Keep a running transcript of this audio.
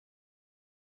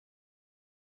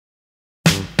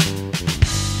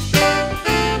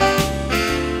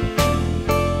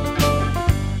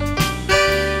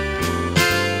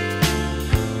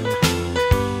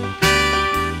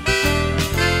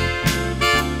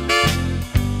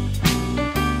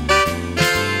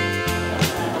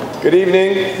Good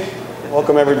evening.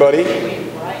 Welcome, everybody.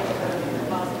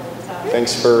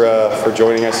 Thanks for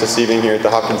joining us this evening here at the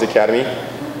Hopkins Academy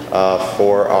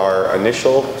for our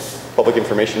initial public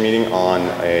information meeting on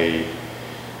a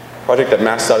project that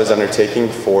MassDOT is undertaking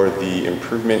for the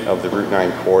improvement of the Route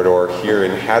 9 corridor here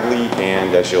in Hadley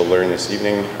and, as you'll learn this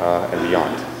evening, and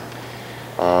beyond.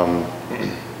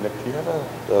 Nick, do you have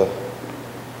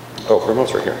oh,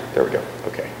 remote's right here. There we go.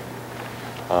 Okay.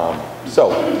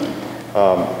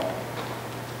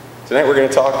 Tonight we're going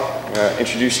to talk,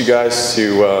 introduce you guys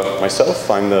to myself.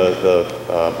 I'm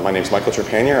my name's Michael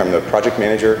Trepanier. I'm the project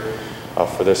manager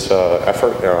for this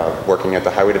effort, working at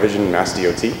the Highway Division, Mass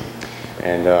DOT.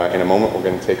 And in a moment, we're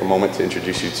going to take a moment to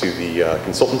introduce you to the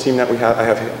consultant team that I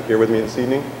have here with me this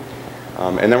evening.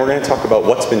 And then we're going to talk about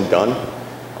what's been done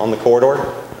on the corridor,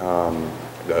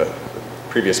 the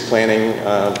previous planning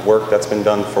work that's been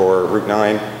done for Route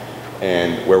 9,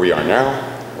 and where we are now,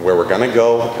 where we're going to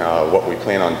go, what we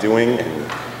plan on doing,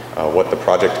 and what the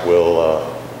project will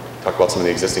talk about some of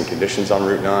the existing conditions on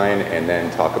Route 9, and then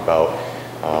talk about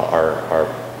our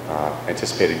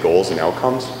anticipated goals and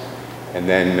outcomes. And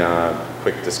then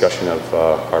quick discussion of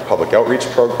our public outreach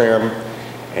program,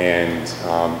 and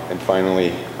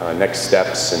finally next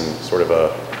steps and sort of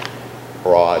a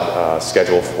broad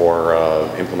schedule for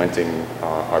implementing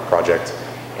our project,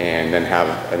 and then have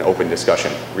an open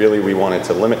discussion. Really, we wanted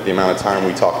to limit the amount of time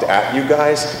we talked at you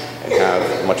guys and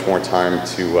have much more time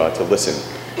to listen.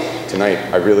 Tonight,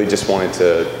 I really just wanted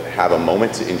to have a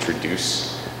moment to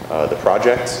introduce the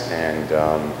project and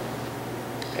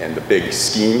the big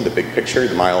scheme, the big picture,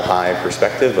 the mile-high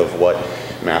perspective of what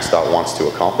MassDOT wants to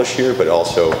accomplish here, but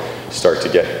also start to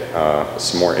get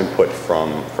some more input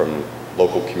from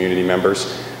local community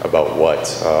members about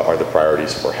what are the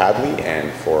priorities for Hadley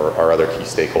and for our other key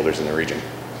stakeholders in the region.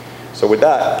 So with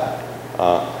that,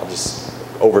 I'll just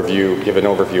give an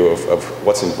overview of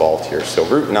what's involved here. So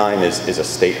Route 9 is a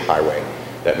state highway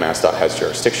that MassDOT has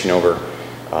jurisdiction over.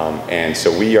 And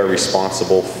so we are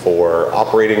responsible for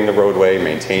operating the roadway,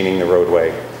 maintaining the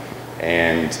roadway,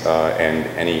 and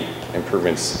any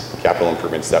improvements, capital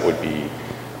improvements that would be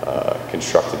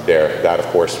constructed there. That, of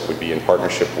course, would be in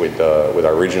partnership with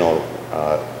our regional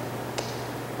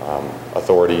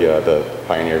authority, the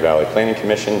Pioneer Valley Planning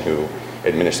Commission, who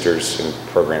administers and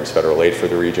programs federal aid for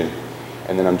the region.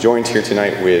 And then I'm joined here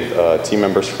tonight with team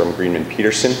members from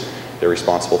Route9Peterson. They're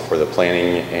responsible for the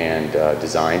planning and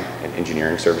design and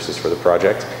engineering services for the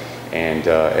project, and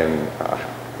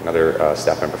another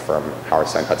staff member from Howard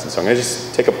Stein Hudson. So I'm going to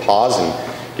just take a pause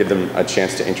and give them a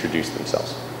chance to introduce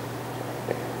themselves.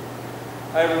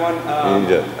 Hi everyone. I need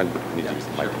to use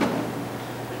the mic.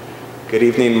 Good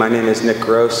evening. My name is Nick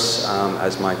Gross.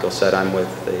 As Michael said, I'm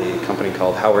with a company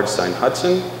called Howard Stein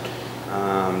Hudson.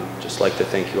 Just like to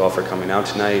thank you all for coming out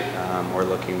tonight. We're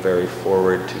looking very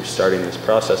forward to starting this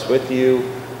process with you.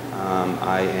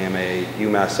 I am a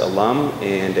UMass alum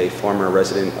and a former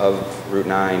resident of Route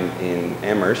 9 in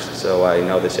Amherst, so I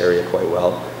know this area quite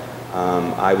well.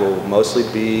 I will mostly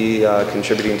be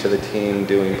contributing to the team,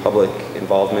 doing public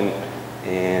involvement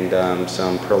and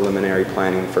some preliminary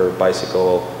planning for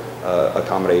bicycle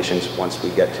accommodations once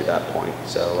we get to that point.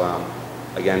 So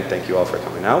again, thank you all for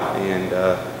coming out, and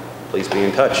please be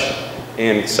in touch.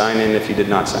 And sign in if you did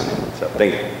not sign in. So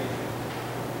thank you.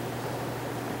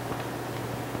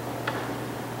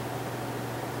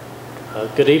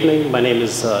 Good evening. My name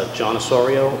is John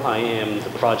Osorio. I am the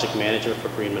project manager for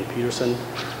Route9Peterson.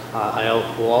 I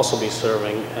will also be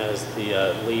serving as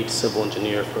the lead civil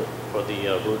engineer for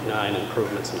the Route 9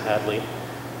 improvements in Hadley.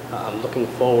 I'm looking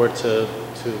forward to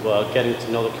getting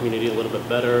to know the community a little bit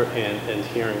better and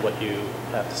hearing what you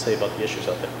have to say about the issues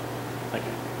out there. Thank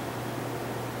you.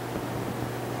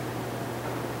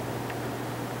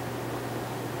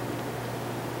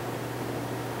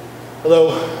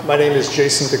 Hello, my name is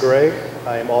Jason DeGray.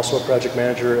 I am also a project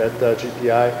manager at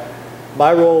GPI.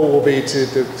 My role will be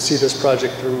to see this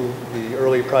project through the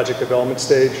early project development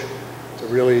stage, to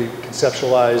really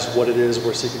conceptualize what it is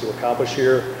we're seeking to accomplish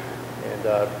here,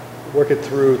 and work it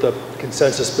through the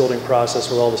consensus building process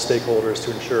with all the stakeholders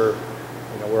to ensure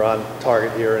we're on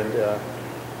target here and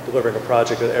delivering a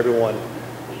project that everyone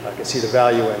can see the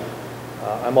value in.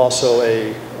 I'm also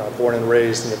born and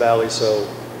raised in the Valley, so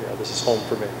this is home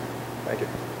for me. Thank you.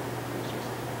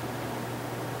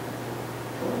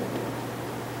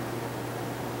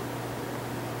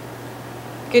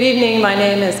 Good evening. My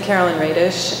name is Carolyn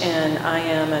Radish, and I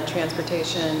am a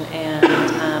transportation and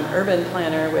urban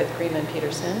planner with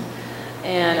Route9Peterson.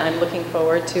 And I'm looking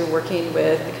forward to working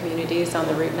with the communities on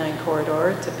the Route 9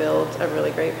 corridor to build a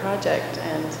really great project.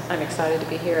 And I'm excited to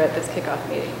be here at this kickoff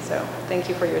meeting. So thank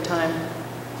you for your time.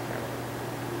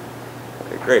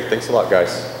 Great, thanks a lot,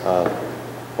 guys.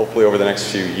 Hopefully over the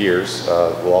next few years,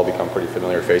 we'll all become pretty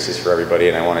familiar faces for everybody,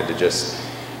 and I wanted to just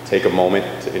take a moment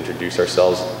to introduce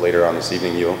ourselves. Later on this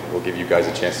evening, we'll give you guys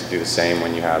a chance to do the same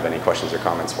when you have any questions or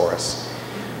comments for us.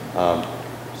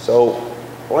 So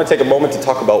I want to take a moment to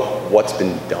talk about what's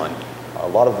been done. A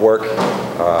lot of work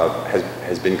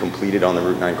has been completed on the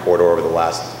Route 9 corridor over the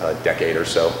last decade or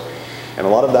so, and a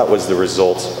lot of that was the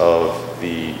result of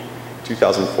the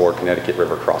 2004 Connecticut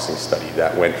River Crossing Study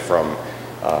that went from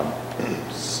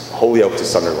Holyoke to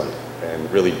Sunderland, and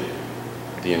really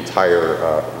the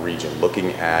entire region,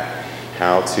 looking at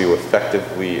how to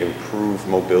effectively improve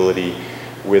mobility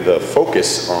with a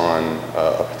focus on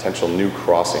a potential new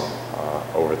crossing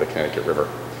over the Connecticut River.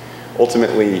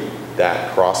 Ultimately,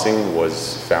 that crossing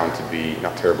was found to be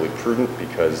not terribly prudent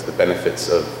because the benefits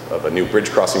of a new bridge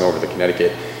crossing over the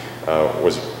Connecticut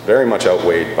was very much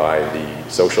outweighed by the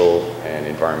social and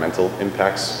environmental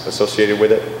impacts associated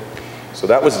with it. So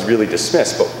that was really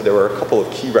dismissed, but there were a couple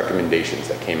of key recommendations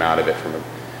that came out of it from a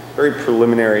very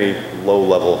preliminary, low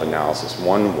level of analysis.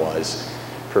 One was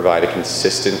provide a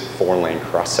consistent 4-lane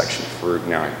cross-section for Route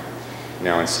 9.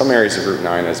 Now, in some areas of Route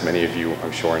 9, as many of you,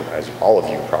 I'm sure, as all of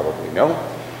you probably know,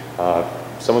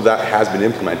 some of that has been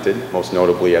implemented, most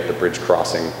notably at the bridge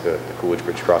crossing, the Coolidge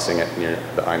Bridge crossing near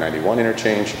the I-91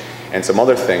 interchange, and some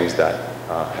other things that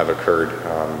have occurred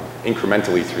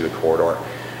incrementally through the corridor.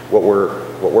 What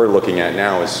we're looking at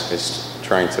now is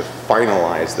trying to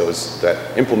finalize those,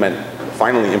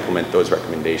 finally implement those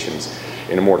recommendations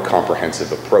in a more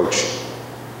comprehensive approach.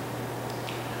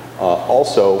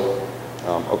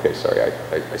 Okay, sorry,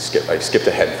 I skipped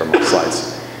ahead from my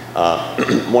slides.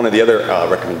 One of the other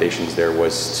recommendations there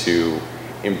was to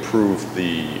improve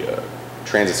the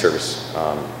transit service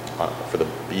for the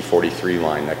B43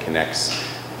 line that connects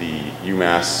the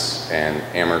UMass and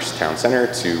Amherst Town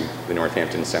Center to the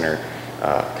Northampton Center,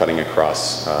 cutting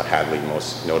across Hadley,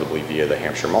 most notably via the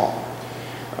Hampshire Mall.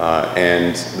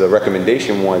 And the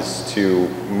recommendation was to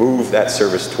move that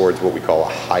service towards what we call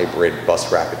a hybrid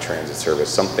bus rapid transit service,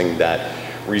 something that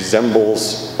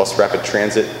resembles bus rapid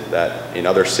transit that in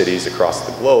other cities across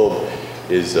the globe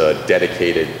is a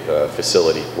dedicated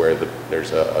facility where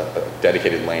there's a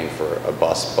dedicated lane for a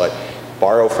bus, but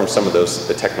borrow from some of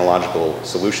the technological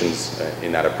solutions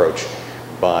in that approach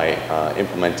by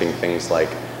implementing things like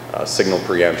signal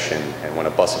preemption, and when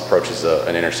a bus approaches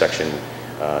an intersection,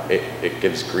 it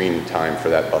gives green time for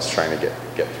that bus trying to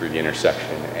get through the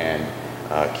intersection, and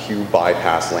queue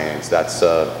bypass lanes. That's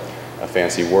a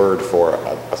fancy word for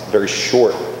a very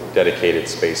short dedicated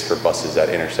space for buses at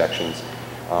intersections,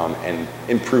 and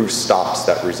improve stops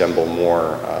that resemble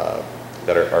more,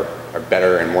 that are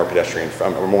better and more pedestrian,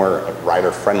 or more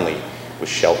rider friendly, with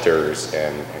shelters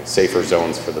and safer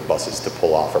zones for the buses to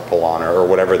pull off or pull on, or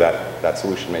whatever that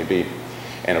solution may be.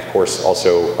 And of course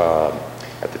also,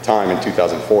 at the time in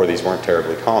 2004, these weren't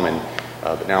terribly common,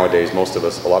 but nowadays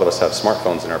a lot of us have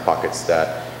smartphones in our pockets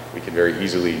that we can very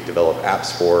easily develop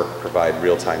apps for, provide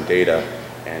real-time data,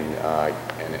 and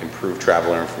improve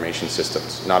traveler information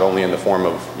systems, not only in the form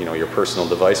of your personal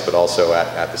device, but also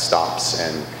at the stops,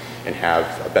 and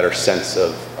have a better sense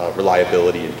of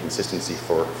reliability and consistency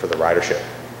for the ridership.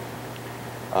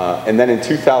 And then in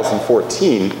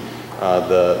 2014,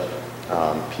 the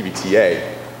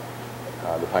PBTA,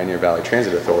 the Pioneer Valley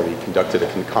Transit Authority, conducted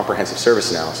a comprehensive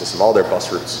service analysis of all their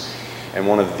bus routes. And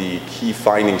one of the key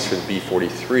findings for the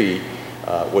B43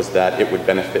 was that it would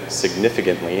benefit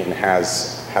significantly and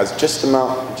has just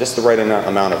the right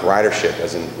amount of ridership,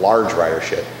 as in large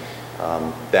ridership,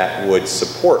 that would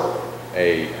support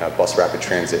a bus rapid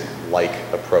transit-like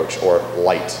approach, or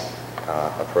light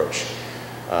approach.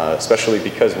 Especially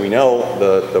because we know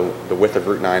the width of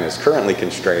Route 9 is currently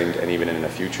constrained, and even in a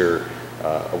future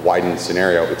a widened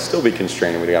scenario, it would still be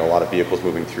constrained, and we've got a lot of vehicles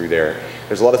moving through there.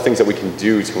 There's a lot of things that we can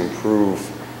do to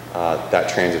improve that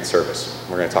transit service.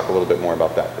 We're going to talk a little bit more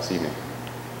about that this evening.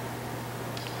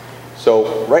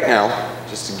 So right now,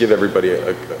 just to give everybody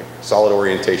a solid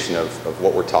orientation of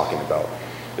what we're talking about,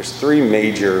 there's three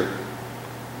major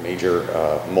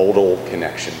modal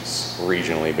connections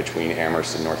regionally between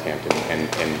Amherst and Northampton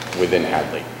and within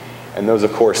Hadley. And those,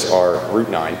 of course, are Route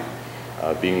 9,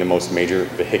 being the most major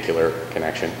vehicular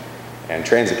connection and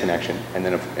transit connection, and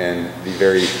the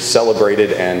very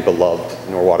celebrated and beloved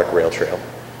Norwottuck Rail Trail.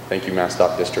 Thank you,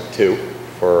 MassDOT District 2,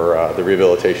 for the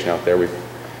rehabilitation out there. We've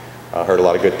heard a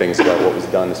lot of good things about what was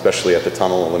done, especially at the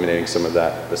tunnel, eliminating some of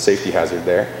the safety hazard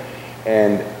there.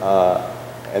 And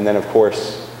then, of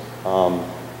course,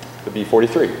 the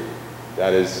B43.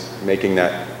 That is making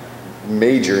that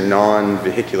major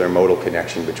non-vehicular modal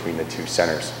connection between the two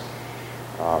centers.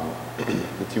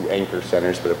 the two anchor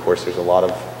centers, but of course there's a lot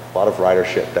of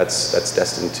ridership that's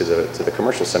destined to the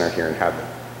commercial center here in Hadley.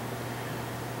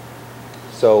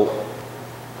 So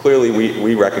clearly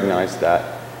we recognize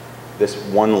that this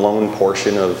one lone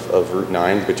portion of Route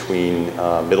 9 between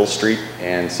Middle Street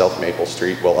and South Maple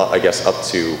Street, well, I guess up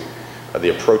to the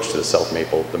approach to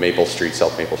the Maple Street,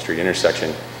 South Maple Street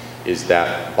intersection, is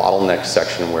that bottleneck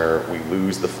section where we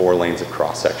lose the 4 lanes of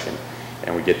cross section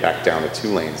and we get back down to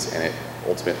 2 lanes, and it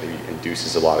ultimately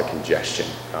induces a lot of congestion.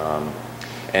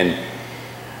 And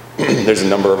there's a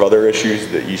number of other issues.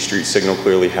 The East Street signal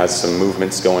clearly has some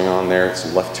movements going on there,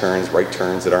 some left turns, right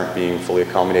turns that aren't being fully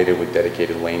accommodated with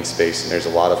dedicated lane space, and there's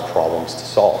a lot of problems to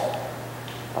solve.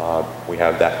 We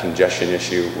have that congestion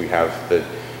issue. We have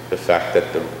the fact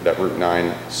that Route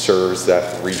 9 serves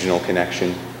that regional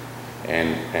connection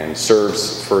and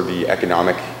serves for the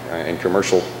economic and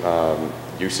commercial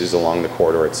uses along the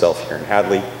corridor itself here in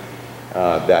Hadley.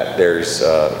 That there's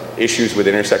issues with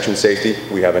intersection safety.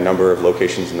 We have a number of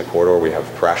locations in the corridor. We have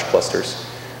crash clusters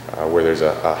where there's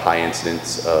a high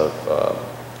incidence of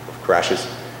crashes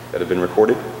that have been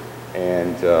recorded,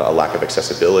 and a lack of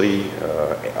accessibility,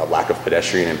 a lack of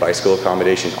pedestrian and bicycle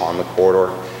accommodation on the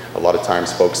corridor. A lot of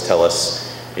times folks tell us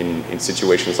in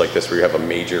situations like this where you have a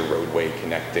major roadway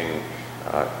connecting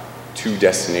 2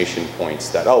 destination points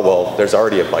that, oh, well, there's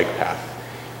already a bike path.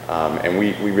 And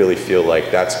we really feel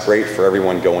like that's great for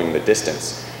everyone going the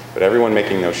distance, but everyone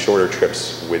making those shorter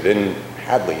trips within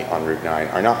Hadley on Route 9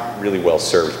 are not really well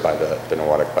served by the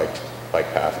Norwottuck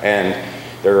bike path. And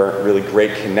there aren't really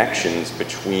great connections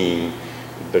between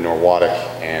the Norwottuck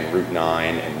and Route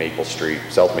 9 and Maple Street,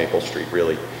 South Maple Street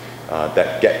really,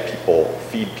 that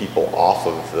feed people off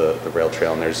of the rail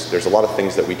trail. And there's a lot of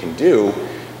things that we can do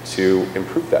to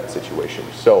improve that situation.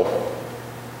 So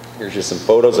here's just some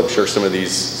photos. I'm sure some of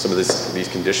these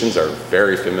conditions are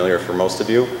very familiar for most of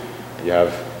you. You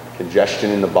have congestion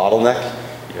in the bottleneck.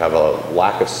 You have a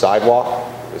lack of sidewalk.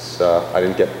 I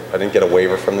didn't get a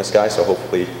waiver from this guy, so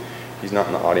hopefully he's not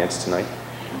in the audience tonight.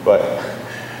 But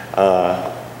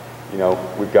you know,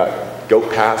 we've got goat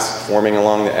paths forming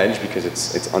along the edge because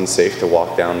it's unsafe to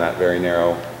walk down that very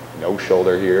narrow no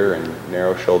shoulder here and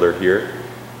narrow shoulder here.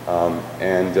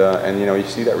 And you know, you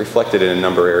see that reflected in a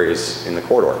number of areas in the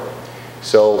corridor.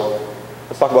 So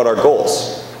let's talk about our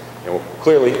goals. You know,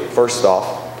 clearly, first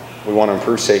off, we want to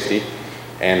improve safety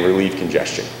and relieve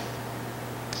congestion.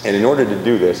 And in order to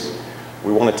do this,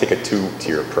 we want to take a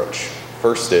 2-tier approach.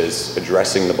 First is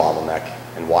addressing the bottleneck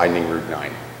and widening Route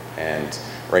 9. And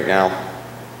right now,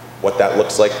 what that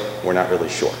looks like, we're not really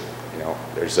sure. You know,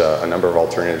 there's a number of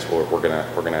alternatives we're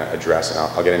gonna address, and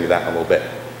I'll get into that in a little bit.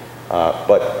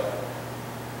 But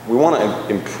we want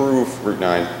to improve Route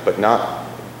 9, but not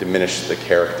diminish the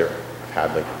character of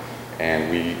Hadley.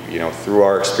 And we, you know, through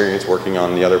our experience working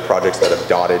on the other projects that have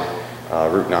dotted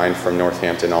Route 9 from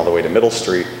Northampton all the way to Middle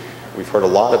Street, we've heard a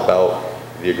lot about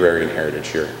the agrarian heritage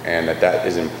here, and that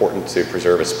is important to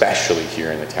preserve, especially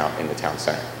here in the town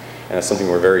center. And that's something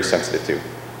we're very sensitive to.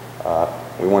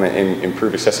 We want to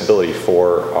improve accessibility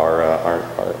for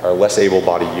our less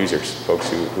able-bodied users, folks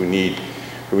who need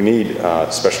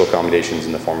special accommodations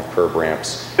in the form of curb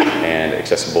ramps and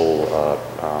accessible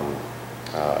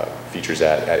features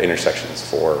at intersections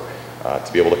to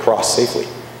be able to cross safely.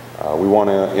 We want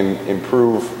to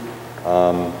improve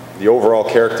the overall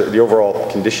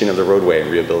condition of the roadway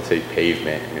and rehabilitate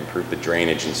pavement and improve the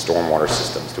drainage and stormwater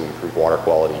systems to improve water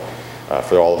quality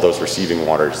for all of those receiving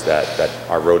waters that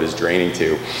our road is draining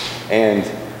to, and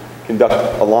conduct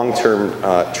a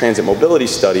long-term transit mobility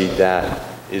study that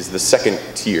is the second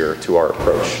tier to our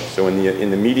approach. So in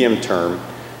the medium term,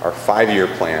 our 5-year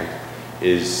plan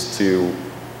is to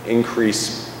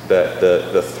increase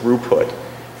the throughput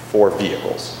for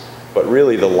vehicles. But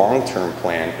really the long-term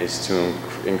plan is to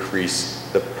increase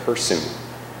the person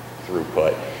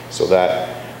throughput, so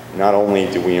that not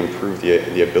only do we improve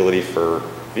the ability for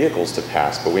vehicles to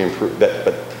pass, but we improve that,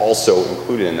 but also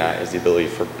included in that is the ability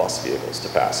for bus vehicles to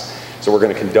pass. So we're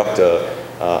going to conduct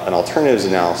an alternatives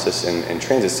analysis and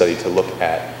transit study to look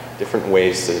at different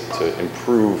ways to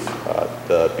improve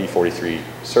the B43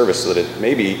 service so that it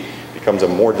maybe becomes a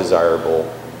more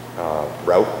desirable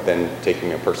route than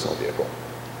taking a personal vehicle.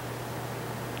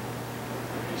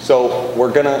 So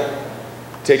we're going to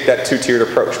take that 2-tiered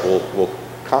approach. We'll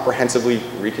comprehensively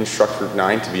reconstruct Route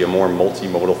 9 to be a more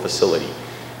multimodal facility.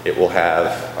 It'll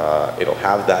have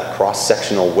that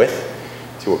cross-sectional width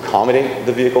to accommodate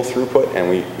the vehicle throughput,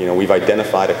 and we've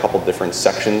identified a couple different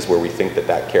sections where we think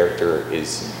that character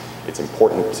it's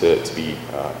important to be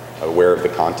aware of the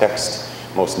context.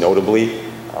 Most notably,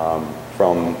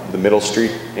 from the Middle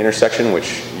Street intersection,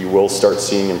 which you will start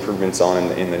seeing improvements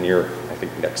on in the near, I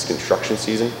think, next construction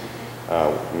season.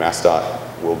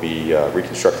 MassDOT will be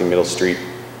reconstructing Middle Street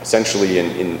essentially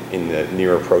in the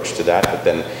near approach to that, but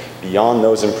then beyond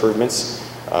those improvements,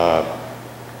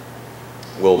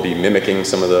 we'll be mimicking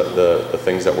some of the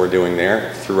things that we're doing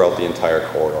there throughout the entire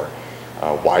corridor.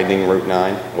 Widening Route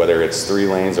 9, whether it's 3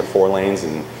 lanes or 4 lanes,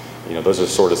 and those are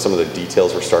sort of some of the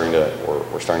details we're starting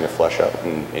to flesh out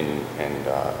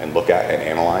and look at and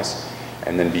analyze.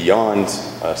 And then beyond,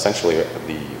 essentially,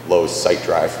 the Lowe's site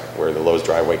drive, where the Lowe's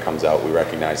driveway comes out, we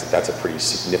recognize that that's a pretty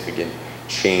significant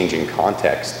change in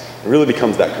context. It really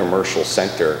becomes that commercial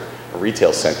center, a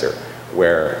retail center,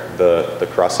 where the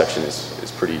cross-section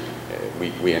is pretty,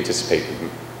 we anticipate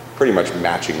pretty much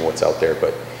matching what's out there,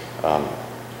 but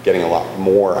getting a lot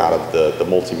more out of the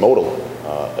multimodal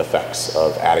effects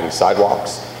of adding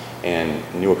sidewalks and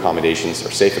new accommodations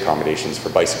or safe accommodations for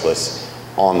bicyclists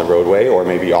on the roadway or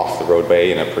maybe off the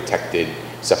roadway in a protected,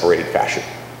 separated fashion.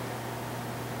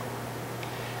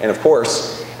 And of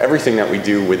course, everything that we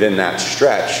do within that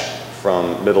stretch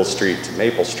from Middle Street to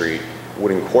Maple Street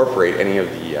would incorporate any of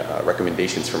the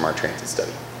recommendations from our transit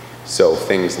study. So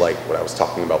things like what I was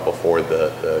talking about before,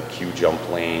 the queue jump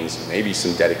lanes, maybe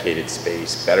some dedicated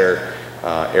space, better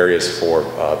areas for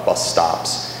bus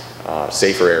stops,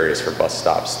 safer areas for bus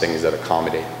stops, things that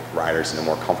accommodate riders in a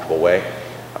more comfortable way,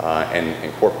 and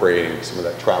incorporating some of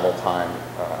that travel time,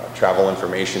 travel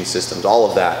information systems. All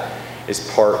of that is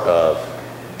part of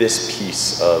this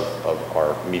piece of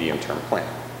our medium-term plan.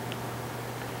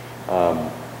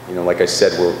 Like I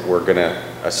said, we're going to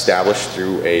establish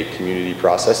through a community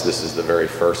process. This is the very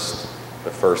first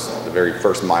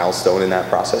milestone in that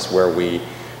process, where we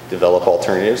develop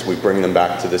alternatives. We bring them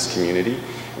back to this community.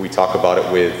 We talk about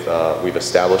it with, we've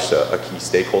established a key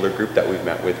stakeholder group that we've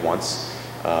met with once.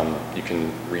 You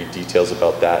can read details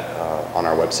about that on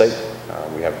our website.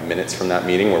 We have minutes from that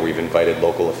meeting where we've invited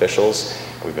local officials.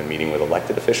 We've been meeting with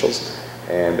elected officials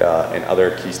and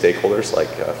other key stakeholders like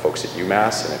folks at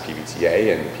UMass and at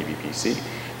PBTA and PVPC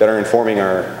that are informing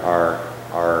our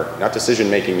not decision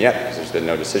making yet, because there's been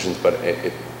no decisions, but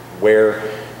where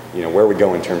we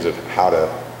go in terms of how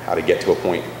to get to a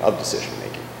point of decision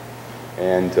making,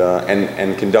 and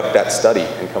conduct that study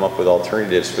and come up with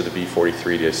alternatives for the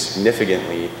B43 to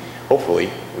significantly,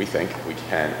 hopefully, we think we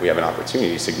have an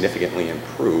opportunity to significantly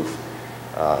improve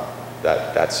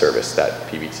that service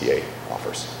that PBTA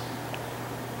offers.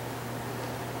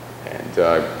 And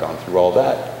I've gone through all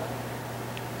that.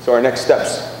 So our next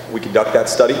steps, we conduct that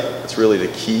study. It's really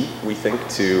the key, we think,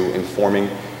 to informing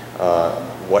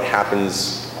what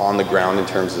happens on the ground in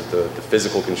terms of the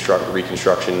physical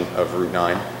reconstruction of Route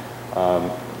 9.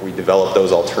 We develop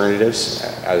those alternatives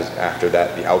after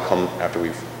that, the outcome after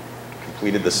we've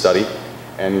completed the study.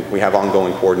 And we have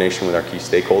ongoing coordination with our key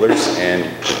stakeholders, and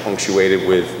punctuated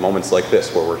with moments like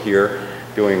this, where we're here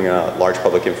doing large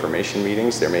public information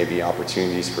meetings. There may be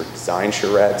opportunities for design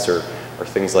charrettes or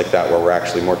things like that, where we're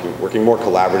actually working more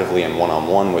collaboratively and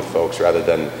one-on-one with folks rather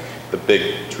than the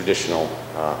big traditional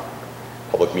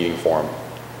public meeting forum.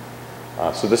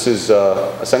 So this is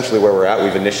essentially where we're at.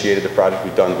 We've initiated the project.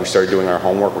 We started doing our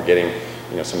homework. We're getting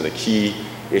some of the key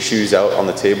issues out on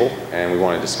the table, and we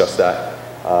want to discuss that.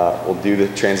 We'll do the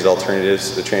transit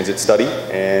alternatives, the transit study,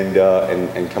 and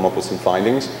come up with some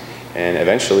findings, and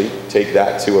eventually take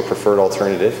that to a preferred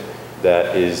alternative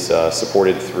that is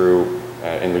supported through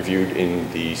and reviewed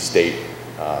in the state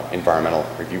environmental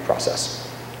review process.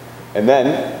 And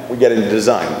then we get into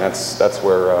design. That's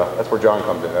where John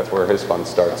comes in. That's where his fun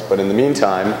starts. But in the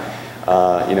meantime,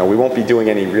 we won't be doing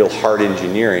any real hard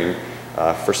engineering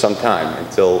for some time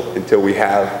until we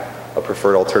have a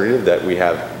preferred alternative that we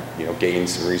have gained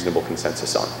some reasonable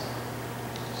consensus on.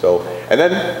 So, and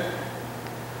then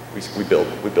we build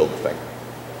the thing.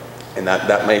 And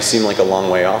that may seem like a long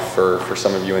way off for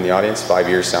some of you in the audience. 5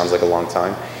 years sounds like a long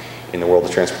time. In the world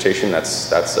of transportation,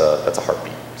 that's a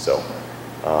heartbeat. So,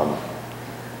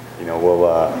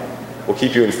 we'll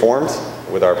keep you informed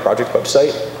with our project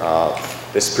website.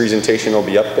 This presentation will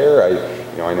be up there.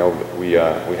 I know we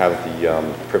have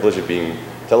the privilege of being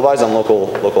televised on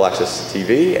local access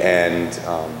TV, and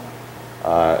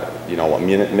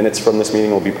minutes from this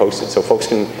meeting will be posted, so folks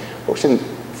can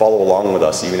follow along with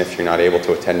us, even if you're not able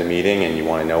to attend a meeting and you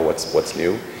want to know what's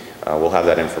new. We'll have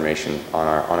that information on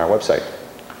our website.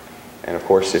 And of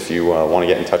course, if you want to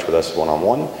get in touch with us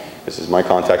one-on-one, this is my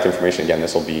contact information. Again,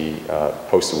 this will be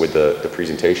posted with the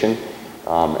presentation.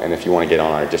 And if you want to get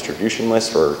on our distribution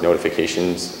list for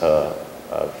notifications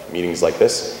of meetings like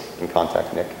this, you can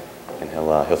contact Nick, and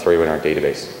he'll throw you in our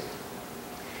database.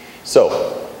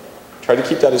 So, tried to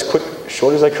keep that as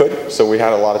short as I could, so we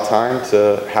had a lot of time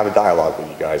to have a dialogue with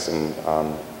you guys. And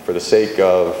for the sake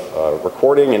of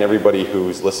recording and everybody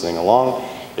who's listening along,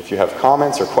 if you have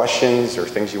comments or questions or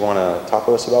things you want to talk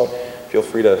with us about, feel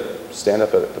free to stand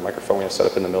up at the microphone we have set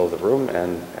up in the middle of the room,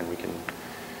 and we can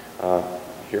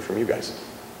hear from you guys.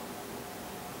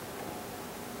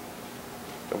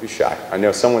 Don't be shy. I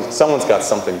know someone's got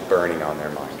something burning on their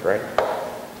mind, right?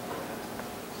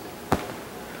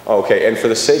 Okay, and for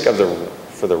the sake of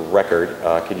the record,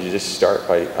 could you just start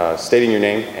by stating your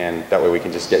name, and that way we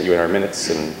can just get you in our minutes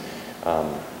and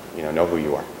know who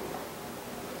you are.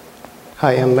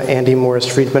 Hi, I'm Andy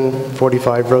Morris Friedman,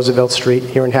 45 Roosevelt Street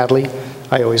here in Hadley.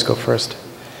 I always go first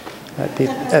at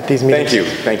these meetings.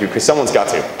 Thank you, because someone's got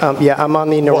to. Yeah, I'm on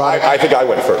the neurotic. Well, I think I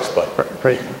went first, but.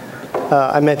 Right.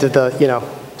 I meant the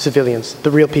civilians,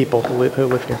 the real people who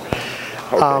live here.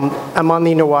 Okay. I'm on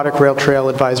the Neurotic Rail Trail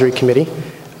Advisory Committee.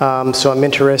 So I'm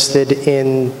interested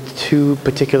in two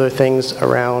particular things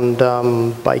around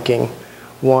biking.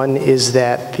 One is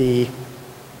that the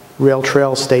rail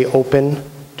trails stay open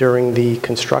during the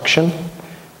construction,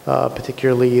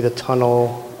 particularly the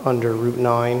tunnel under Route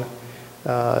 9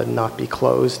 not be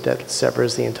closed. That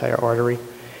severs the entire artery.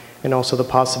 And also the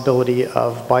possibility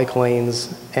of bike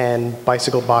lanes and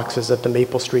bicycle boxes at the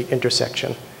Maple Street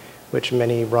intersection, which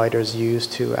many riders use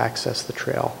to access the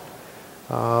trail.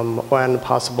 And a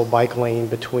possible bike lane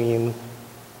between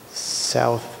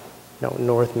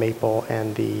North Maple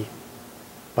and the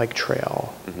bike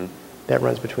trail that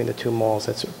runs between the two malls.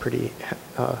 That's a pretty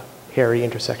hairy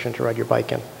intersection to ride your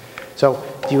bike in. So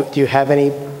do you have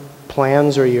any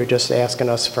plans, or you're just asking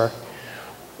us for?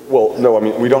 Well, no, I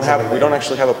mean, we don't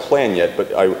actually have a plan yet,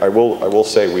 but I will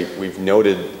say we've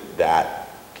noted that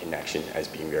connection as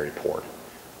being very poor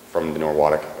from the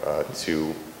Norwottuck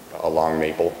to along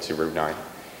Maple to Route 9,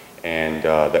 and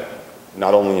that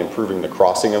not only improving the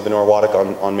crossing of the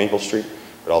Norwottuck on Maple Street,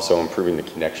 but also improving the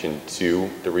connection to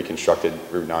the reconstructed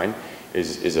Route 9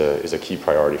 is a key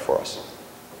priority for us.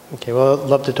 Okay, well, I'd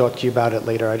love to talk to you about it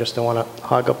later. I just don't want to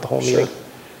hog up the whole meeting.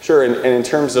 Sure, and in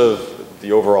terms of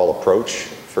the overall approach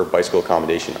for bicycle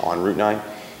accommodation on Route 9,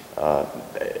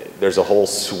 there's a whole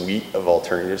suite of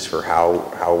alternatives for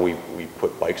how we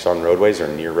put bikes on roadways or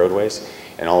near roadways,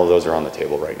 and all of those are on the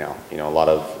table right now. You know,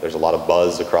 there's a lot of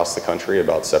buzz across the country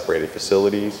about separated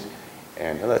facilities,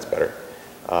 and that's better.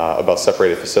 About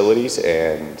separated facilities,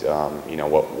 and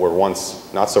what were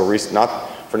once not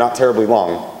terribly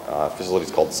long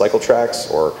facilities called cycle tracks,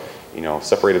 or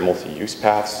separated multi-use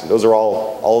paths. Those are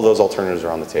all of those alternatives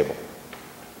are on the table.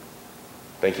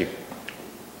 Thank you.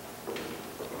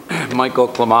 Michael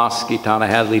Klamoski, Town of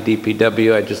Hadley,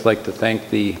 DPW. I'd just like to thank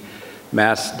the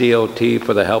Mass DOT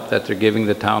for the help that they're giving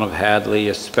the town of Hadley,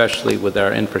 especially with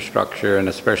our infrastructure and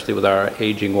especially with our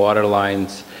aging water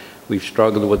lines. We've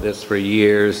struggled with this for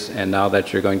years, and now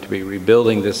that you're going to be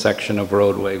rebuilding this section of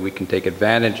roadway, we can take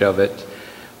advantage of it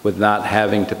with not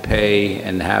having to pay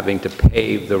and having to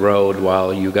pave the road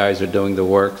while you guys are doing the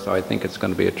work. So I think it's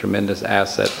going to be a tremendous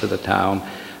asset to the town.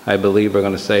 I believe we're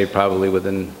going to save probably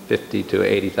within $50,000 to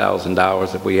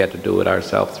 $80,000 if we had to do it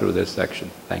ourselves through this section.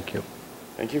 Thank you.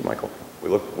 Thank you, Michael.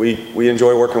 We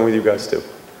enjoy working with you guys too.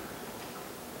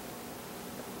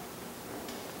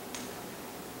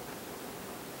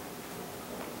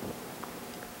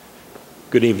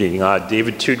 Good evening.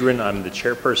 David Tudrin. I'm the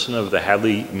chairperson of the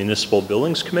Hadley Municipal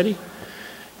Buildings Committee.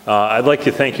 I'd like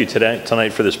to thank you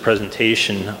tonight for this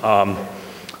presentation.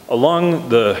 Along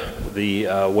the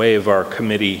way of our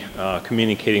committee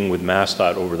communicating with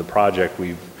MassDOT over the project,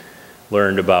 we've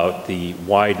learned about the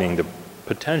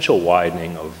potential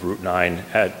widening of Route 9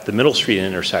 at the Middle Street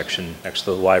intersection next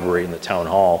to the library and the town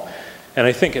hall. And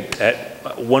I think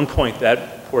at one point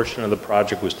that portion of the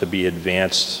project was to be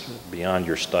advanced beyond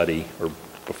your study or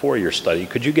before your study.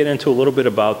 Could you get into a little bit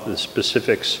about the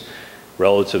specifics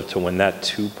relative to when that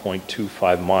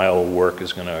 2.25 mile work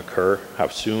is going to occur? How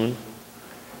soon?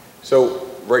 So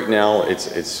right now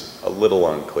it's a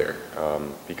little unclear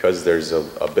because there's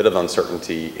a bit of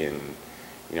uncertainty in,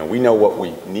 we know what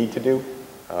we need to do.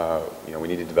 We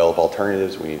need to develop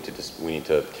alternatives. We need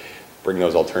to bring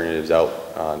those alternatives out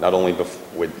not only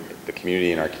with the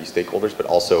community and our key stakeholders, but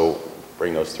also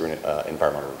bring those through an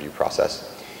environmental review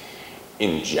process.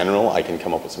 In general, I can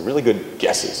come up with some really good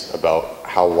guesses about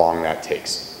how long that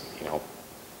takes.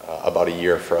 About a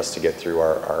year for us to get through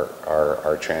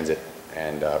our transit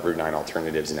and Route 9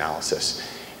 alternatives analysis,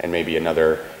 and maybe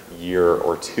another year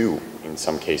or two in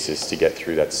some cases to get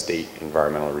through that state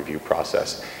environmental review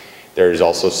process. There's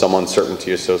also some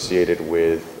uncertainty associated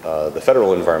with the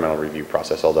federal environmental review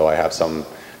process, although I have some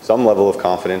level of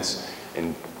confidence.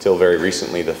 Until very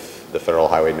recently, the the Federal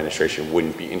Highway Administration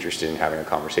wouldn't be interested in having a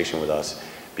conversation with us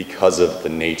because of the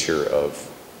nature of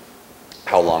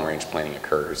how long-range planning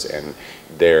occurs and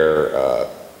their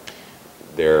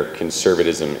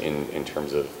conservatism in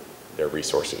terms of their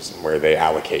resources and where they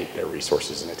allocate their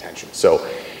resources and attention. So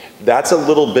that's a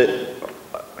little bit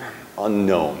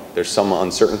unknown. There's some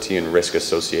uncertainty and risk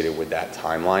associated with that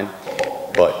timeline,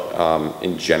 but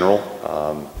in general,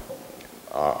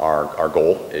 our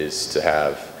goal is to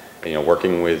have,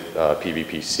 working with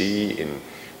PVPC in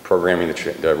programming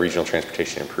the Regional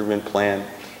Transportation Improvement Plan,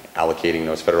 allocating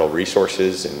those federal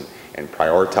resources and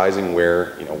prioritizing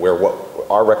where what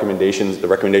our recommendations, the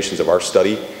recommendations of our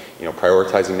study,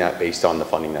 prioritizing that based on the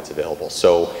funding that's available.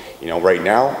 So, right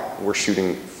now we're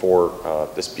shooting for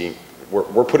this being,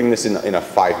 we're putting this in a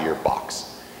 5-year box.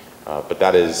 But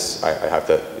that is, I have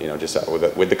to, just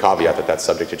with the caveat that that's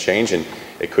subject to change, and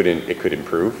it could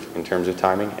improve in terms of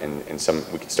timing, and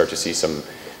we could start to see some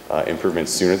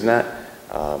improvements sooner than that.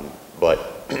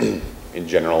 But in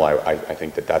general, I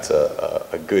think that that's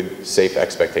a good, safe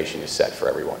expectation to set for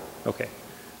everyone. Okay.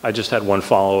 I just had one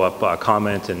follow-up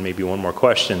comment and maybe one more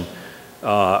question.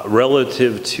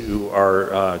 Relative to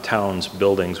our town's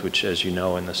buildings, which, as you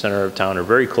know, in the center of town are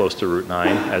very close to Route 9.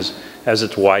 As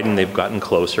it's widened, they've gotten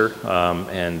closer,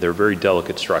 and they're very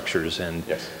delicate structures. And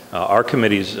yes. Our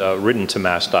committee's written to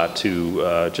MassDOT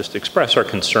to just express our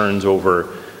concerns over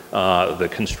the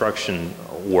construction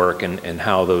work and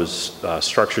how those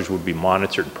structures would be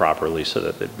monitored properly so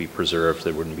that they'd be preserved.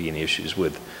 There wouldn't be any issues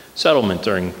with settlement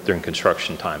during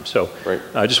construction time. So right.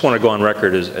 I just want to go on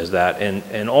record as that.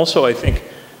 And also I think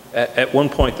at one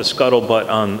point the scuttlebutt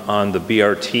on the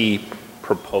BRT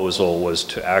proposal was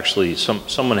to actually,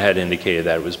 someone had indicated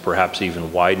that it was perhaps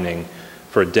even widening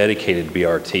for a dedicated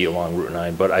BRT along Route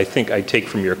 9. But I think I take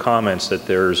from your comments that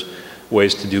there's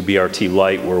ways to do BRT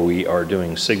light where we are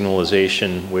doing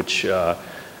signalization, which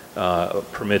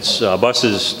permits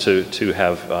buses to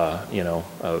have a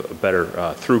better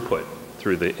throughput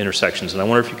through the intersections. And I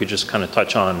wonder if you could just kind of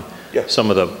touch on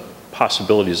some of the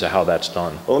possibilities of how that's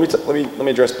done. Well, let me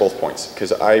address both points,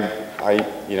 because I'm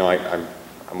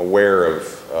aware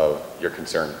of your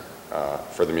concern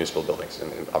for the municipal buildings,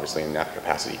 and obviously in that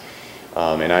capacity.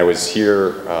 And I was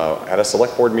here at a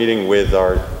select board meeting with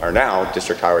our now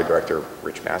District Highway Director,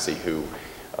 Rich Massey, who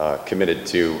committed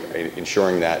to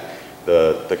ensuring that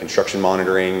the construction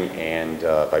monitoring and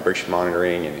vibration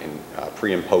monitoring and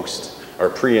pre and post, or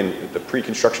the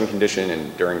pre-construction condition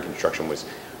and during construction was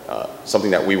something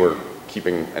that we were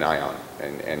keeping an eye on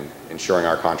and ensuring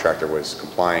our contractor was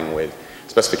complying with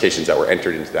specifications that were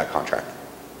entered into that contract.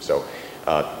 So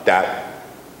that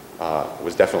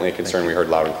was definitely a concern we heard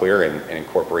loud and clear, and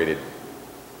incorporated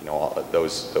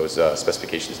those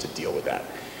specifications to deal with that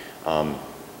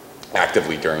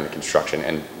actively during the construction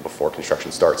and before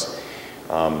construction starts.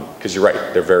 Because you're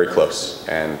right, they're very close,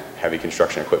 and heavy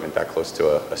construction equipment that close to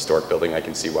a historic building, I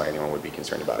can see why anyone would be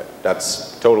concerned about it.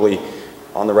 That's totally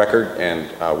on the record, and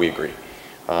we agree.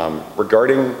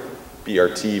 Regarding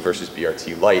BRT versus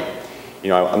BRT light,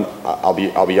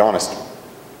 I'll be honest,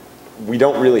 we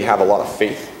don't really have a lot of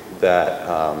faith that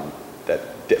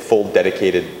full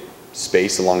dedicated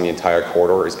space along the entire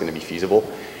corridor is going to be feasible.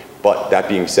 But that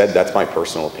being said, that's my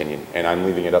personal opinion, and I'm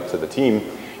leaving it up to the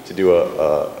team to do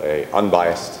a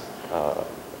unbiased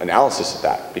analysis of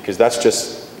that, because that's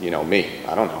just me.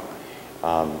 I don't know,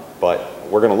 but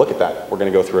we're going to look at that. We're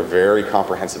going to go through a very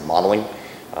comprehensive modeling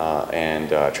and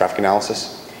traffic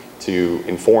analysis to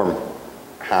inform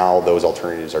how those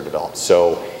alternatives are developed.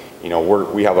 So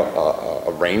we have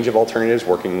a range of alternatives,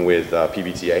 working with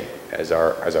PBTA as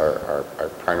our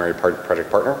primary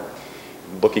project partner,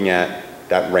 looking at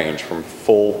that range from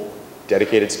full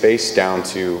dedicated space down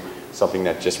to something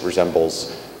that just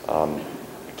resembles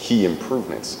key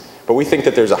improvements. But we think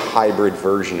that there's a hybrid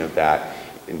version of that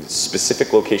in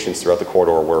specific locations throughout the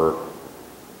corridor where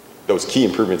those key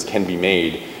improvements can be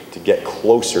made to get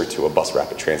closer to a bus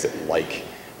rapid transit-like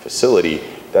facility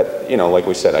that, like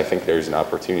we said, I think there's an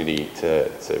opportunity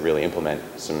to really implement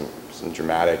some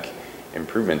dramatic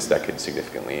improvements that could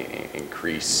significantly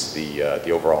increase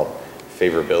the overall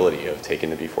favorability of taking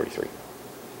the B43.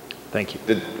 Thank you.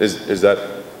 Is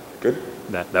that good?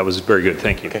 That was very good.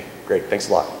 Thank you. Okay, great. Thanks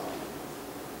a lot.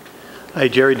 Hi,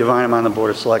 Jerry Devine. I'm on the Board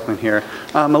of Selectmen here.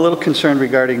 I'm a little concerned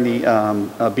regarding the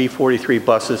B43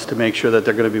 buses, to make sure that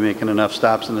they're going to be making enough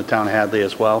stops in the town of Hadley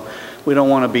as well. We don't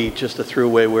want to be just a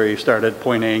throughway where you start at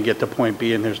point A and get to point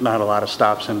B and there's not a lot of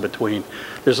stops in between.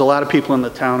 There's a lot of people in the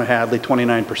town of Hadley,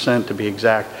 29% to be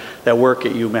exact, that work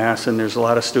at UMass, and there's a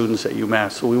lot of students at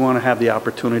UMass. So we want to have the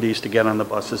opportunities to get on the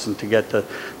buses and to get to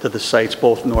the sites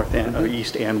both north and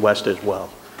east and west as well.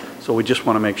 So we just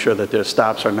want to make sure that their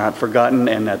stops are not forgotten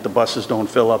and that the buses don't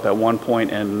fill up at one point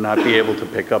and not be able to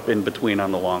pick up in between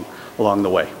on along the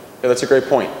way. Yeah, that's a great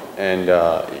point. And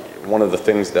one of the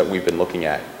things that we've been looking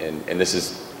at, and this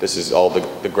is all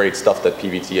the great stuff that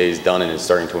PVTA has done and is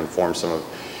starting to inform some of,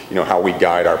 how we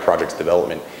guide our project's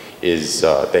development, is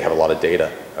they have a lot of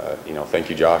data.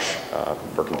 Thank you, Josh,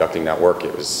 for conducting that work.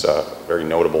 It was a very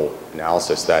notable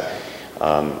analysis that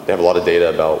they have a lot of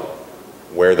data about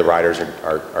where the riders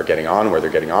are getting on, where they're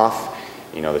getting off,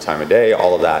 the time of day,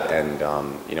 all of that. And,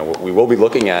 we will be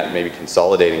looking at maybe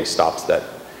consolidating stops that,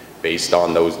 based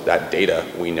on that data,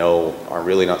 we know are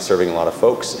really not serving a lot of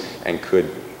folks and could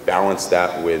balance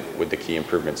that with the key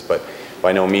improvements. But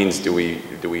by no means do we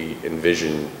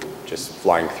envision just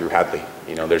flying through Hadley.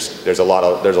 There's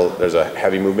a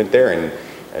heavy movement there, and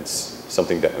it's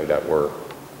something that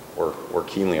we're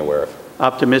keenly aware of.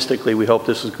 Optimistically, we hope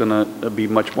this is going to be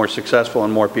much more successful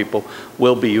and more people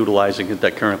will be utilizing it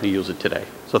that currently use it today.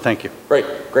 So thank you. Great.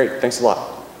 Thanks a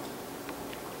lot.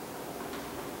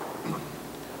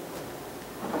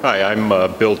 Hi, I'm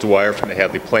Bill Dwyer from the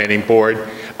Hadley Planning Board,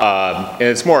 and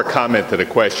it's more a comment than a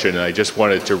question. I just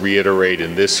wanted to reiterate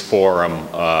in this forum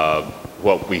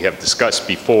what we have discussed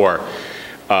before.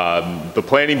 The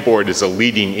Planning Board is a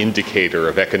leading indicator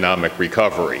of economic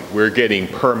recovery. We're getting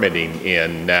permitting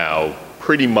in now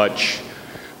pretty much,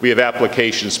 we have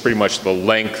applications pretty much the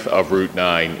length of Route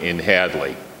 9 in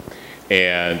Hadley.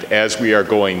 And as we are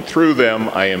going through them,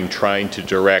 I am trying to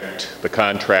direct the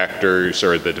contractors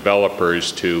or the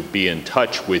developers to be in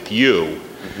touch with you,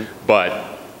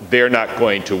 but they're not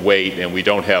going to wait, and we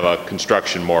don't have a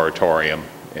construction moratorium.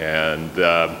 And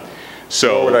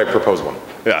so... Or would I propose one?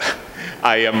 Yeah.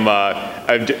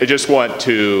 I just want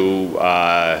to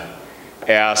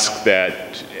ask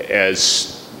that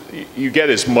as you get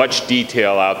as much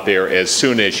detail out there as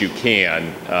soon as you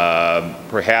can,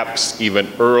 perhaps even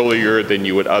earlier than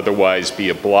you would otherwise be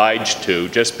obliged to,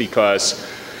 just because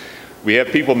we have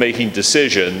people making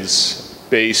decisions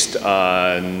based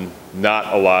on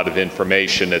not a lot of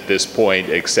information at this point,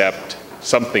 except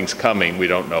something's coming, we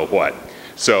don't know what.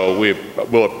 So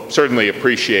we'll certainly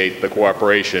appreciate the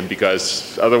cooperation,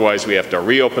 because otherwise we have to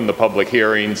reopen the public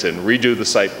hearings and redo the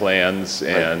site plans,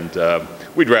 and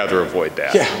we'd rather avoid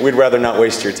that. Yeah, we'd rather not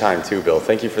waste your time too, Bill.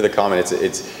 Thank you for the comment.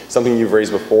 It's something you've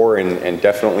raised before, and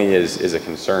definitely is a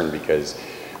concern, because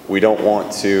we don't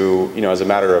want to, as a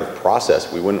matter of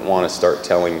process, we wouldn't want to start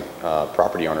telling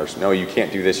property owners, no, you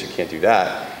can't do this, you can't do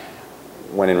that,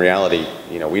 when in reality,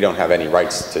 we don't have any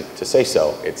rights to say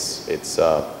so.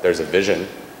 There's a vision,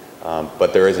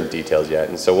 but there isn't details yet.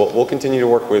 And so we'll continue to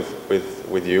work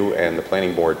with you and the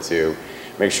planning board to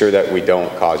make sure that we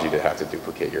don't cause you to have to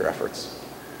duplicate your efforts.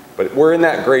 But we're in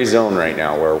that gray zone right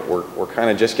now where we're kind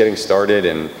of just getting started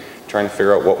and trying to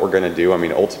figure out what we're going to do. I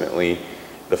mean, ultimately,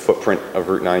 the footprint of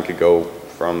Route 9 could go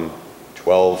from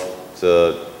 12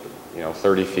 to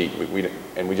 30 feet.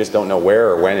 And we just don't know where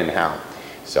or when and how.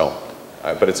 So.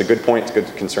 But it's a good point, it's a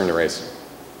good concern to raise.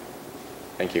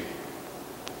 Thank you.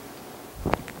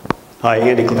 Hi,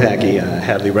 Andy Klepacki,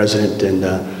 Hadley resident and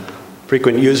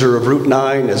frequent user of Route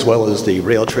 9 as well as the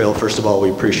rail trail. First of all, we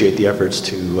appreciate the efforts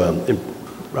to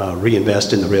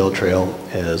reinvest in the rail trail,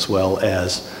 as well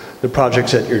as the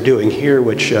projects that you're doing here,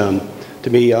 which to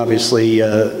me obviously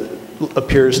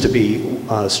appears to be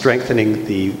strengthening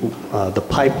the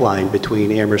pipeline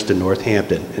between Amherst and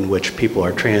Northampton, in which people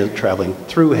are traveling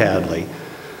through Hadley.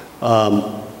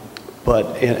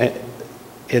 But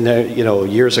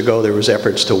years ago there was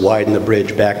efforts to widen the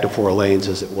bridge back to 4 lanes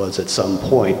as it was at some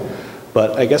point.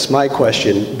 But I guess my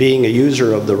question, being a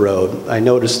user of the road, I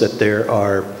noticed that there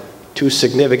are 2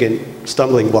 significant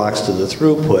stumbling blocks to the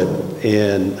throughput,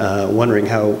 and wondering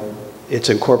how it's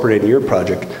incorporated in your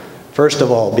project. First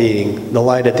of all, being the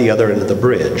light at the other end of the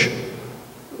bridge.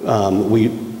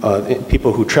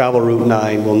 People who travel Route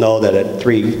 9 will know that at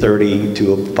 3:30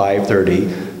 to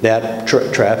 5:30, that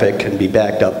traffic can be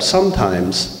backed up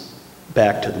sometimes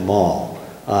back to the mall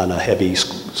on a heavy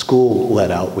school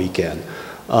let-out weekend.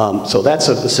 So that's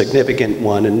a significant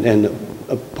one, and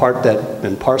a part that,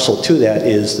 and parcel to that,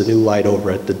 is the new light over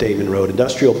at the Damon Road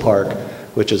Industrial Park,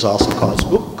 which has also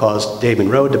caused Damon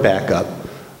Road to back up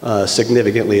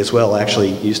significantly as well. Actually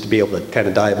used to be able to kind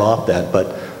of dive off that,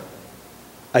 but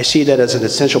I see that as an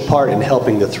essential part in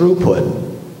helping the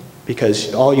throughput,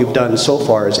 because all you've done so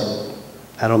far is,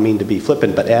 I don't mean to be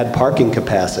flippant, but add parking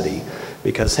capacity,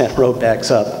 because that road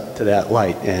backs up to that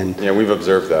light. And yeah, we've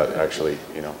observed that actually.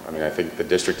 I mean, I think the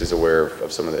district is aware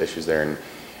of some of the issues there, and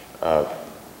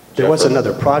there was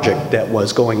another project that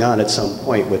was going on at some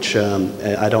point, which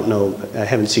I don't know, I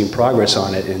haven't seen progress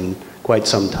on it in quite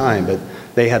some time, but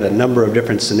They had a number of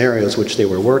different scenarios which they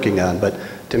were working on, but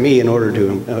to me, in order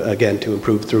to, again, to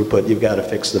improve throughput, you've got to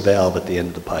fix the valve at the end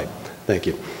of the pipe. Thank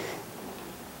you.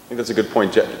 I think that's a good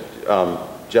point.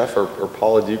 Jeff or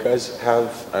Paula, do you guys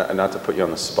have, not to put you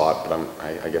on the spot, but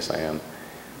I guess I am.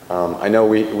 I know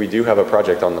we do have a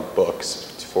project on the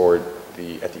books for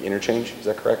at the interchange, is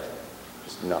that correct?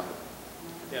 No.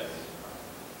 Yes.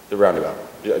 The roundabout.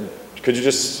 Could you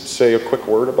just say a quick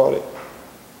word about it?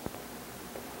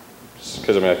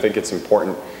 Because I mean, I think it's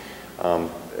important.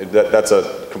 That's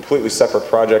a completely separate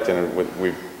project, and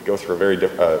we go through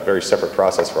a very separate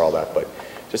process for all that. But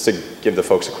just to give the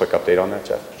folks a quick update on that,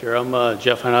 Jeff. Sure. I'm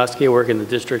Jeff Hanoski. I work in the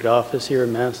district office here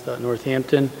in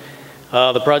Mass.Northampton.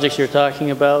 The projects you're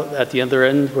talking about at the other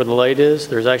end where the light is,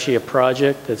 there's actually a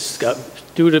project that's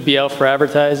due to be out for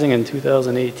advertising in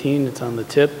 2018. It's on the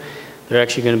tip. They're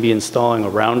actually going to be installing a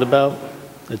roundabout,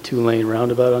 a 2-lane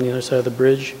roundabout on the other side of the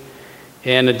bridge.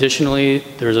 And additionally,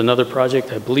 there's another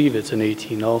project, I believe it's in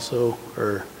 18 also,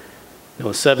 or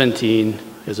no, 17,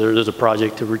 there's a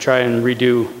project to try and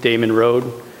redo Damon Road.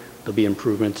 There'll be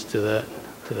improvements to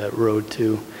that road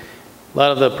too. A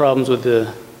lot of the problems with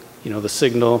the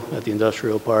signal at the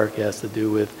industrial park has to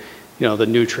do with, the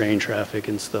new train traffic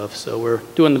and stuff. So we're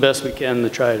doing the best we can to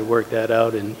try to work that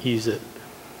out and ease it.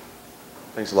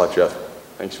 Thanks a lot, Jeff.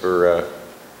 Thanks for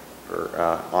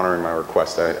honoring my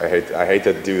request. I hate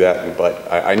to do that,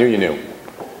 but I knew you knew.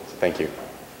 So thank you.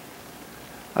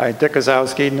 Hi, Dick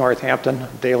Kozowski, Northampton,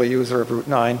 daily user of Route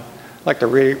 9. I'd like to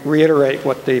reiterate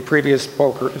what the previous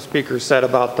speaker said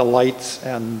about the lights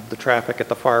and the traffic at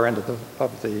the far end of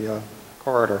the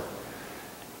corridor.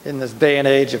 In this day and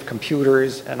age of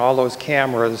computers and all those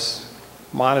cameras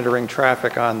monitoring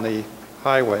traffic on the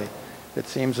highway, it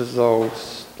seems as though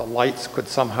the lights could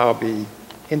somehow be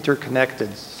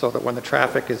interconnected so that when the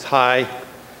traffic is high,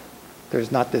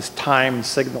 there's not this timed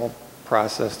signal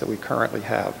process that we currently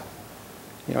have.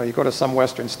 You go to some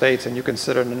western states and you can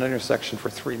sit at an intersection for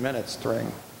 3 minutes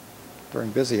during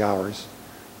busy hours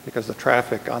because the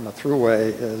traffic on the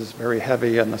thruway is very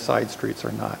heavy and the side streets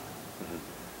are not.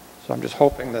 So I'm just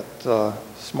hoping that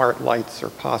smart lights are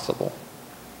possible.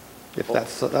 If that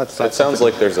sounds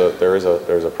like there's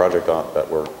a project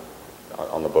that we're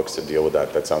on the books to deal with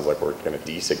that. That sounds like we're going to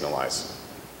designalize,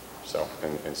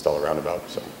 and install a roundabout.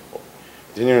 So we'll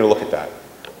continue to look at that.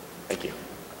 Thank you.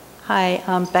 Hi,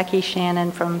 I'm Becky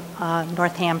Shannon from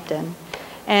Northampton.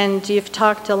 And you've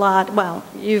talked a lot, well,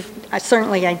 you've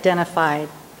certainly identified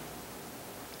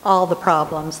all the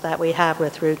problems that we have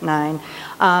with Route 9.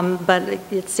 But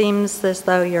it seems as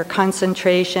though your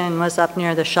concentration was up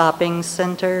near the shopping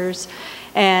centers.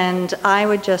 And I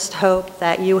would just hope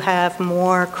that you have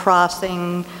more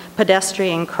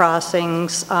pedestrian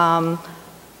crossings on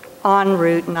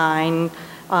Route 9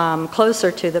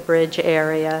 closer to the bridge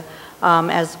area.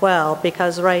 As well,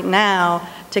 because right now,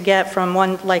 to get from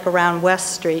around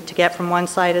West Street, to get from one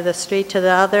side of the street to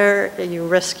the other, you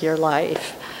risk your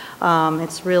life.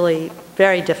 It's really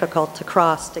very difficult to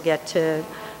cross to get to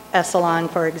Essalon,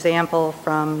 for example,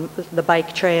 from the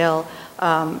bike trail.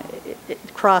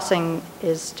 Crossing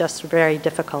is just very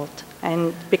difficult.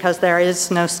 And because there is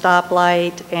no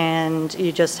stoplight and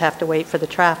you just have to wait for the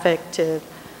traffic to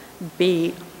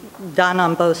be done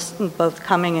on both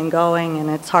coming and going, and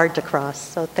it's hard to cross.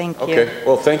 So thank you. Okay.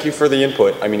 Well, thank you for the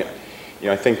input. I mean,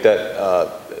 I think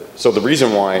that so the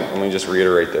reason why, let me just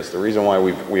reiterate this. The reason why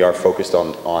we are focused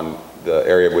on the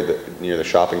area near the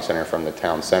shopping center from the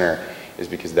town center is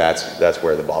because that's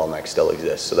where the bottleneck still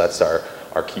exists. So that's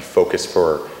our key focus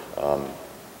for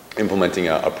implementing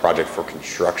a project for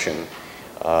construction.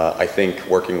 I think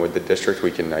working with the district,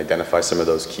 we can identify some of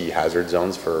those key hazard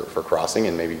zones for crossing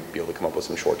and maybe be able to come up with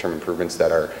some short-term improvements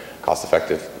that are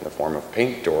cost-effective in the form of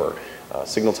paint or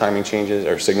signal timing changes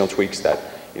or signal tweaks that,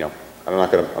 I'm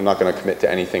not going to commit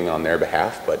to anything on their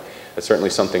behalf, but it's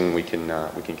certainly something we can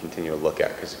continue to look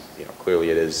at because, clearly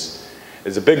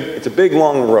it's a big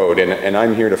long road, and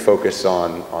I'm here to focus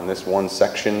on this one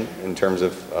section in terms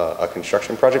of a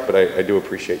construction project, but I do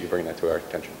appreciate you bringing that to our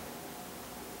attention.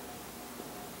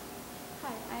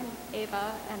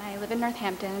 Ava, and I live in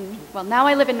Northampton. Well, now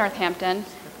I live in Northampton.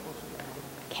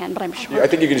 But I'm sure. I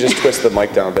think you can just twist the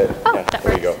mic down a bit. Oh, yeah, that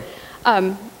there works.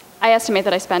 you go. I estimate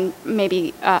that I spend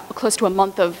maybe close to a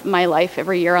month of my life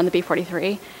every year on the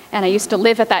B43, and I used to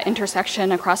live at that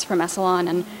intersection across from Essalon,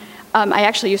 and I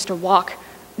actually used to walk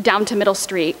down to Middle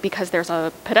Street because there's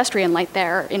a pedestrian light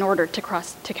there in order to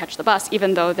cross to catch the bus,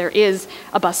 even though there is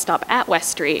a bus stop at West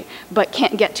Street, but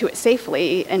can't get to it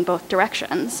safely in both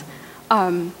directions.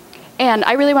 And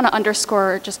I really want to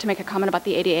underscore, just to make a comment about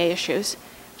the ADA issues.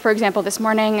 For example, this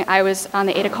morning I was on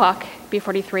the 8 o'clock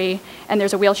B43, and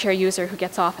there's a wheelchair user who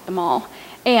gets off at the mall.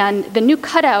 And the new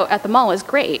cutout at the mall is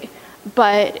great,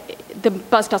 but the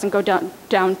bus doesn't go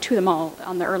down to the mall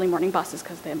on the early morning buses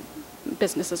because the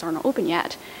businesses aren't open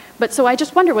yet. But so I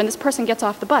just wonder, when this person gets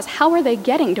off the bus, how are they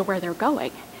getting to where they're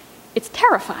going? It's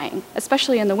terrifying,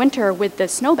 especially in the winter with the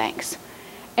snowbanks.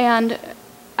 And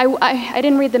I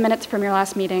didn't read the minutes from your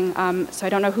last meeting, so I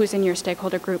don't know who's in your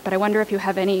stakeholder group, but I wonder if you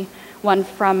have anyone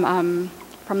from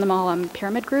the mall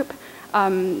pyramid group.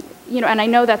 And I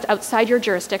know that's outside your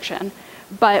jurisdiction,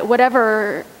 but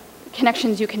whatever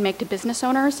connections you can make to business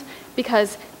owners,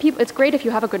 because it's great if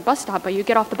you have a good bus stop, but you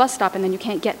get off the bus stop and then you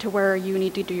can't get to where you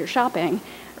need to do your shopping,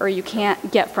 or you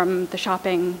can't get from the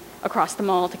shopping across the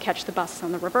mall to catch the bus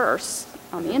on the reverse,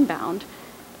 on the inbound.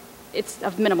 It's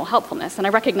of minimal helpfulness, and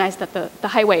I recognize that the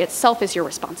highway itself is your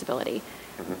responsibility.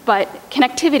 But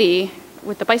connectivity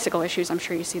with the bicycle issues, I'm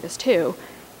sure you see this too,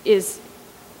 is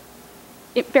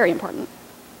very important.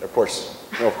 Of course,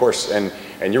 no, of course, and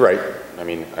you're right. I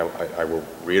mean, I will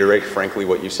reiterate frankly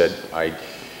what you said.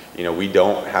 We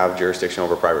don't have jurisdiction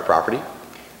over private property,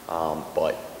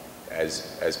 but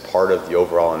as part of the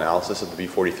overall analysis of the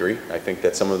B43, I think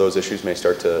that some of those issues may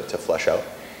start to flesh out,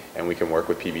 and we can work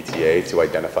with PBTA to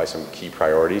identify some key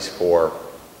priorities for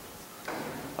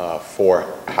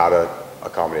how to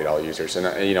accommodate all users. And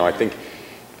I think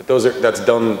that that's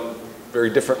done very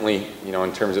differently,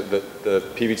 in terms of the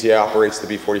PBTA operates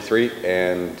the B43,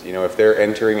 and if they're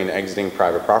entering and exiting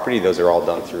private property, those are all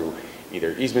done through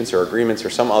either easements or agreements or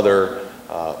some other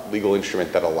legal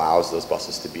instrument that allows those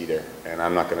buses to be there. And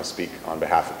I'm not going to speak on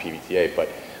behalf of PBTA, but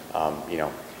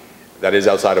that is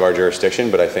outside of our jurisdiction.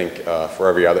 But I think for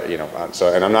every other,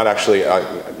 and I'm not actually.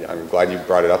 I'm glad you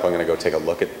brought it up. I'm going to go take a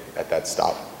look at that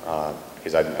stop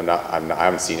because I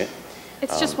haven't seen it.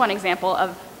 It's just one example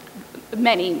of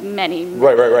many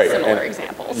right. similar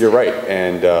examples. You're right,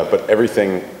 and but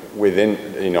everything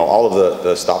within, all of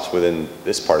the stops within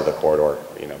this part of the corridor,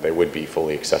 they would be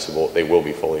fully accessible. They will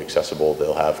be fully accessible.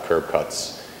 They'll have curb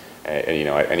cuts, and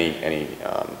at any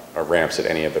ramps at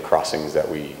any of the crossings that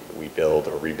we build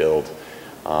or rebuild,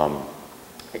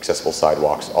 accessible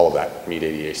sidewalks, all of that meet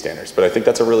ADA standards. But I think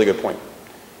that's a really good point.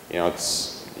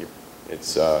 It's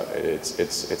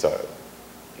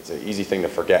an easy thing to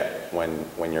forget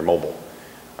when you're mobile.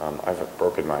 I've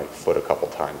broken my foot a couple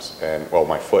times,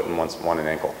 my foot and one an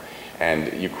ankle,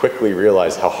 and you quickly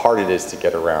realize how hard it is to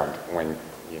get around when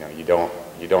you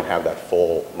don't have that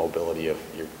full mobility of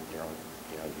your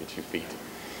 2 feet.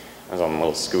 I was on a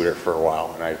little scooter for a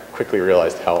while, and I quickly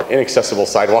realized how inaccessible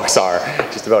sidewalks are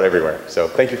just about everywhere. So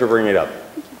thank you for bringing it up.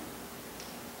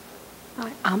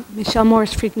 Hi, Michelle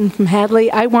Morris-Friedman from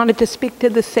Hadley. I wanted to speak to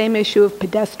the same issue of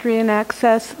pedestrian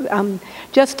access.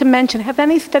 Just to mention, have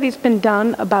any studies been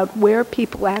done about where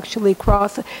people actually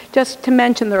cross? Just to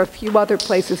mention, there are a few other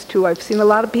places too. I've seen a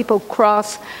lot of people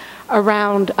cross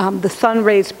around the sun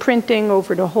rays printing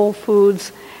over to Whole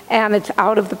Foods, and it's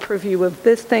out of the purview of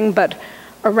this thing, but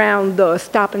around the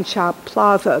Stop and Shop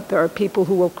Plaza, there are people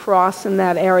who will cross in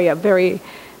that area very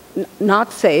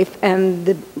not safe, and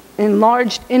the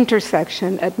enlarged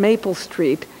intersection at Maple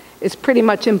Street is pretty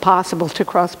much impossible to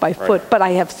cross by foot, but I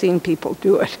have seen people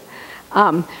do it.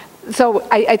 So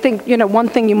I think, one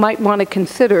thing you might want to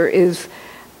consider is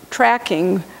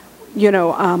tracking,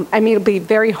 I mean, it'll be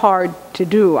very hard to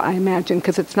do, I imagine,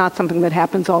 because it's not something that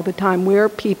happens all the time, where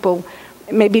people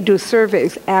maybe do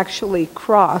surveys actually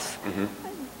cross,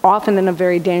 often in a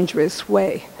very dangerous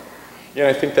way. Yeah,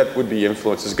 I think that would be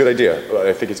influenced. It's a good idea, but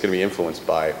I think it's going to be influenced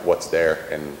by what's there,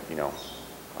 and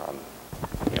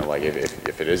like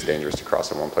if it is dangerous to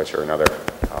cross in one place or another.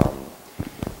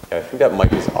 Yeah, I think that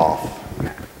mic is off.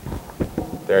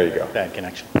 There you go. Bad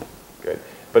connection. Good,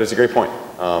 but it's a great point.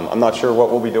 I'm not sure what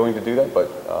we'll be doing to do that,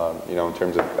 but in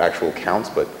terms of actual counts,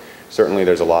 but certainly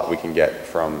there's a lot we can get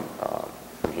from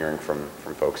hearing from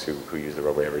folks who use the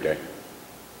roadway every day.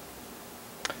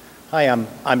 Hi,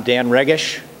 I'm Dan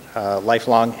Regish,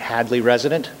 lifelong Hadley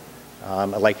resident.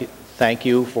 I'd like to thank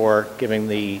you for giving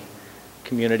the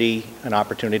community an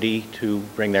opportunity to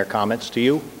bring their comments to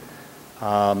you.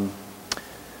 One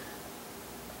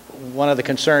of the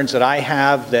concerns that I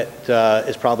have that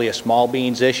is probably a small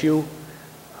beans issue,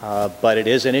 but it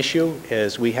is an issue,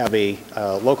 is we have a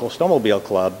local snowmobile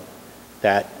club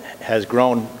that has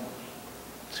grown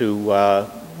to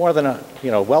more than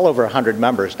well over 100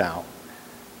 members now.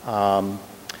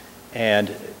 And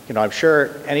I'm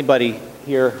sure anybody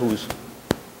here who's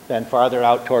been farther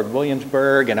out toward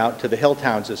Williamsburg and out to the hill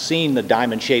towns has seen the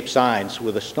diamond-shaped signs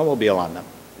with a snowmobile on them.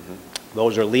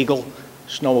 Those are legal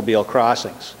snowmobile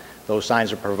crossings. Those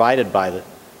signs are provided by the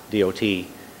DOT,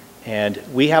 And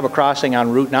we have a crossing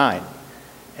on Route 9,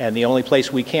 and the only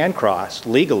place we can cross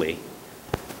legally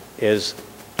is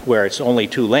where it's only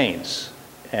 2 lanes.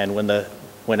 And when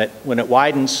it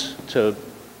widens to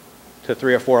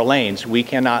 3 or 4 lanes, we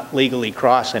cannot legally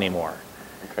cross anymore.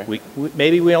 Okay.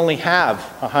 Maybe we only have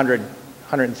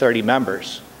 130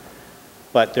 members,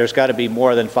 but there's got to be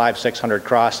more than 500-600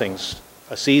 crossings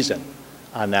a season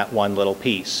on that one little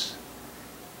piece.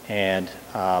 And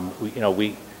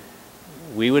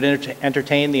we would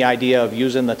entertain the idea of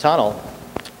using the tunnel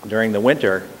during the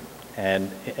winter,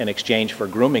 and in exchange for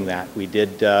grooming that, we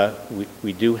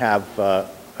do have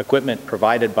equipment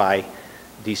provided by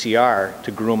DCR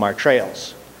to groom our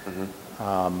trails.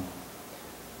 Mm-hmm.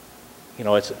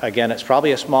 It's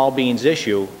probably a small beans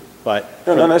issue, but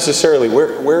no, not necessarily.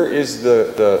 Where is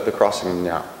the crossing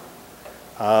now?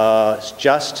 It's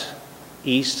just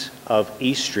east of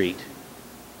East Street.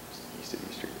 East of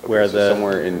East Street. Okay, where so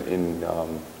somewhere in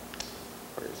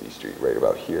where is East Street? Right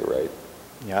about here, right?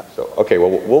 Yeah. So okay, well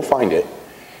we'll find it,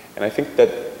 and I think that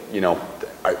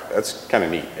that's kind of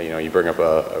neat. You bring up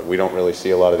we don't really see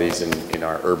a lot of these in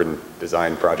our urban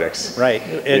design projects. Right.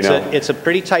 It's a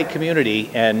pretty tight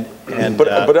community, and but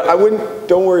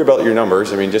don't worry about your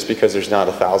numbers. I mean, just because there's not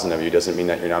 1,000 of you doesn't mean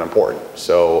that you're not important.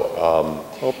 So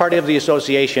well, part of the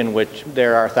association, which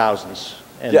there are thousands,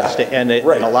 and yeah, and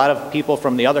a lot of people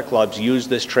from the other clubs use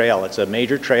this trail. It's a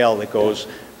major trail that goes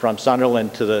from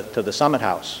Sunderland to the Summit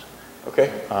House.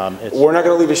 Okay. We're not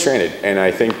going to leave it stranded, and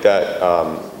I think that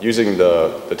using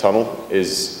the tunnel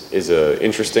is an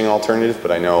interesting alternative.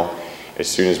 But I know as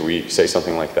soon as we say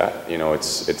something like that,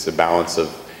 it's a balance of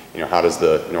how does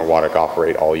the Norwalk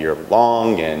operate all year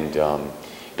long, and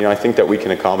I think that we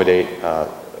can accommodate.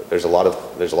 There's a lot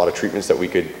of treatments that we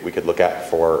could look at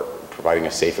for providing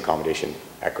a safe accommodation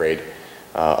at grade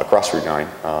across Route 9.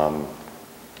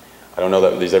 I don't know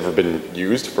that these ever been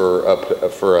used for a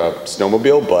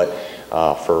snowmobile, but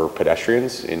for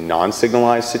pedestrians in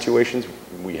non-signalized situations,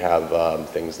 we have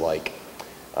things like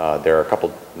there are a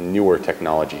couple newer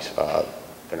technologies.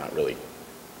 They're not really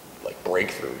like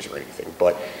breakthroughs or anything,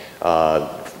 but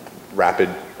rapid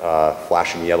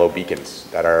flashing yellow beacons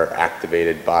that are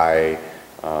activated by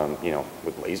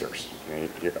with lasers.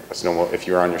 If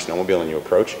you're on your snowmobile and you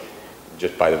approach,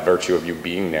 just by the virtue of you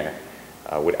being there,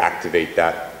 would activate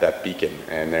that beacon.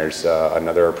 And there's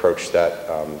another approach that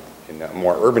in the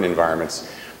more urban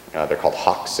environments, they're called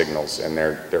hawk signals, and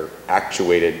they're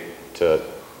actuated to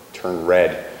turn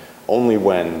red only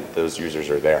when those users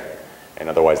are there, and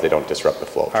otherwise they don't disrupt the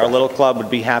flow. Our little club would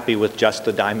be happy with just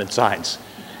the diamond signs.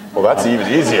 Well, that's even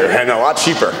easier and a lot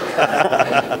cheaper.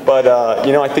 But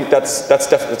I think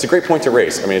that's a great point to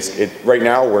raise. I mean, right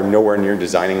now we're nowhere near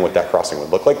designing what that crossing would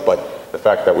look like, but the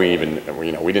fact that we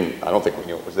didn't, I don't think we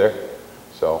knew it was there.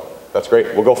 So that's great.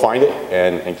 We'll go find it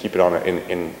and keep it on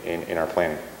in our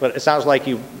planning. But it sounds like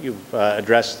you've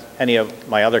addressed any of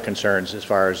my other concerns as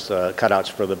far as cutouts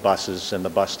for the buses and the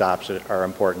bus stops are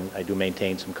important. I do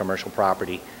maintain some commercial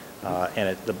property.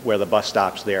 And where the bus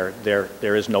stops there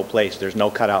is no place, there's no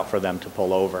cutout for them to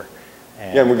pull over.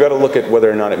 And we've got to look at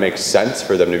whether or not it makes sense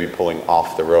for them to be pulling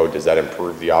off the road. Does that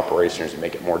improve the operation, or does it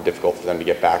make it more difficult for them to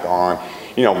get back on?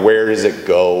 Where does it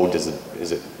go? Is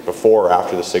it before or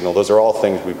after the signal? Those are all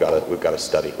things we've got to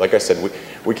study. Like I said,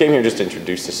 we came here just to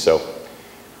introduce this, so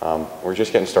we're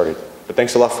just getting started. But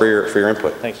thanks a lot for your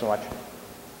input. Thanks so much.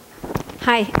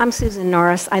 Hi, I'm Susan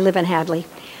Norris. I live in Hadley.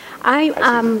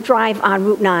 I drive on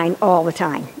Route 9 all the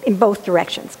time, in both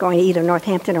directions, going to either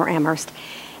Northampton or Amherst.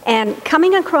 And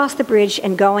coming across the bridge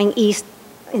and going east,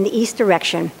 in the east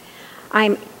direction,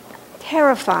 I'm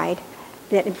terrified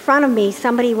that in front of me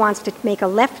somebody wants to make a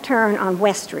left turn on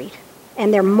West Street.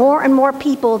 And there are more and more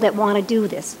people that want to do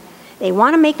this. They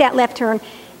want to make that left turn,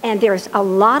 and there's a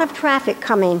lot of traffic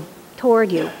coming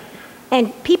toward you.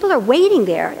 And people are waiting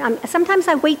there. Sometimes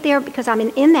I wait there because I'm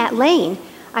in that lane.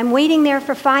 I'm waiting there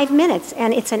for 5 minutes,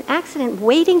 and it's an accident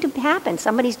waiting to happen.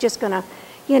 Somebody's just going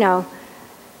to,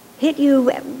 hit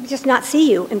you, just not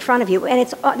see you in front of you. And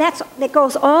that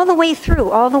goes all the way through,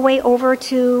 all the way over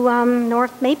to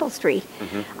North Maple Street.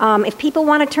 Mm-hmm. If people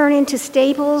want to turn into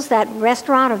Staples, that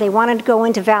restaurant, or they wanted to go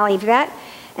into Valley Vet,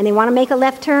 and they want to make a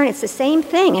left turn, it's the same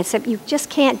thing, except you just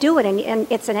can't do it,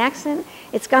 and it's an accident.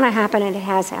 It's going to happen, and it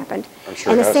has happened. I'm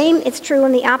sure and the same, it's true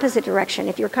in the opposite direction.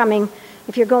 If you're going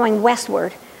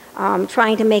westward,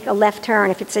 trying to make a left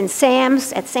turn, if it's in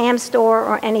at Sam's store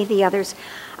or any of the others.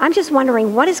 I'm just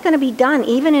wondering what is going to be done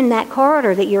even in that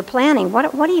corridor that you're planning.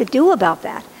 What do you do about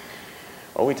that?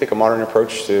 Well, we take a modern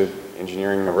approach to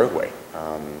engineering the roadway.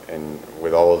 and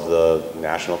with all of the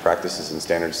national practices and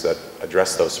standards that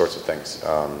address those sorts of things.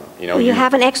 You know, Will you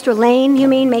have an extra lane, you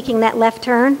mean, making that left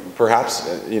turn? perhaps,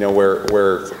 you know,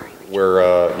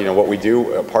 you know, what we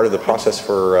do, part of the process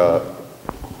for,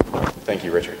 thank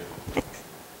you, Richard.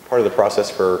 Part of the process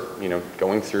for, you know,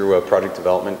 going through a project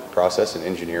development process and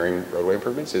engineering roadway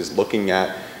improvements is looking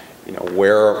at, you know,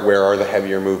 where are the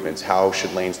heavier movements? How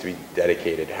should lanes be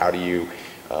dedicated? How do you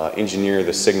engineer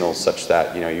the signals such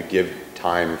that, you know, you give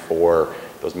time for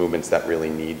those movements that really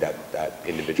need that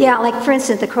individual? Yeah, like for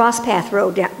instance, the crosspath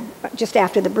road just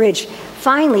after the bridge,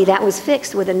 finally that was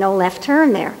fixed with a no left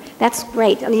turn there. That's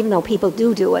great, and even though people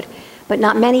do it, but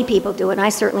not many people do it, and I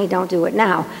certainly don't do it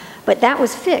now. But that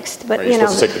was fixed. But You're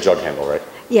supposed to take the jug handle, right?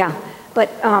 Yeah, but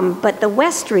the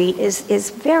West Street is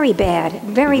very bad,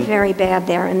 very bad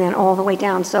there, and then all the way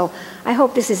down. So I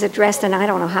hope this is addressed, and I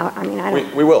don't know how. I mean, I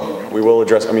don't. We will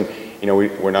address. I mean, you know,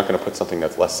 we're not going to put something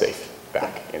that's less safe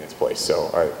back in its place. So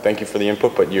thank you for the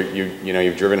input, but you know,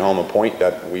 you've driven home a point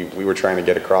that we were trying to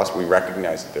get across. We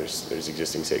recognize that there's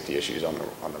existing safety issues on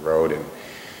the road, and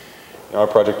you know, our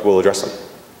project will address them.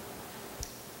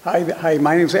 Hi,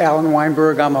 my name is Alan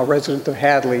Weinberg. I'm a resident of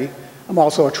Hadley. I'm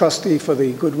also a trustee for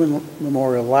the Goodwin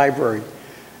Memorial Library.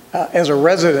 As a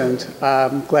resident,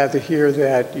 I'm glad to hear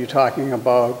that you're talking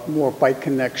about more bike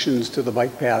connections to the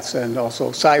bike paths and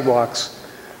also sidewalks,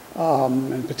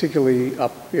 and particularly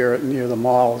up here near the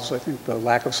malls. I think the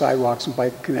lack of sidewalks and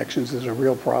bike connections is a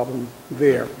real problem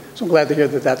there. So I'm glad to hear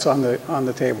that that's on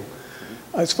the table.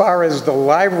 As far as the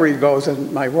library goes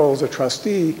and my role as a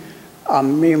trustee,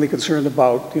 I'm mainly concerned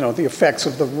about, you know, the effects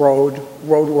of the road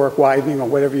work widening or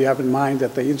whatever you have in mind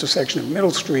at the intersection of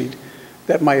Middle Street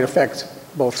that might affect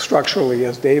both structurally,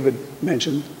 as David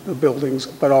mentioned, the buildings,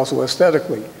 but also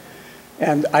aesthetically.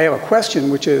 And I have a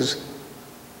question, which is,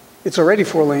 it's already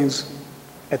 4 lanes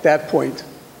at that point,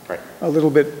 right, a little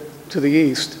bit to the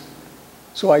east.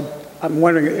 So I'm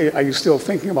wondering, are you still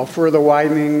thinking about further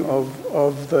widening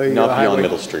of the Not highway? beyond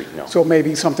Middle Street, no. So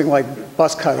maybe something like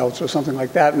bus cutouts or something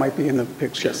like that might be in the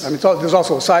picture. Yes. I mean, there's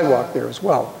also a sidewalk there as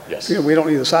well. Yes. You know, we don't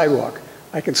need a sidewalk.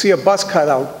 I can see a bus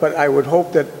cutout, but I would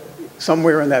hope that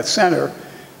somewhere in that center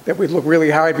that we'd look really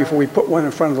hard before we put one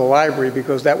in front of the library,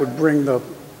 because that would bring the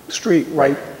street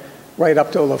right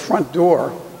up to the front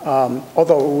door.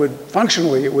 Although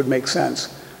functionally it would make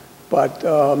sense. But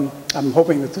I'm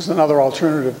hoping that there's another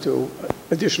alternative to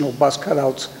additional bus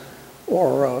cutouts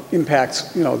or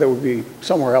impacts, you know, that would be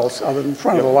somewhere else other than in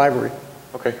front of the library.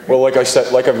 Okay. Well, like I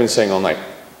said, like I've been saying all night,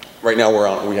 right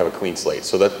now we have a clean slate.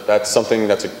 So that's something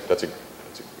that's a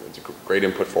great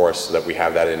input for us, so that we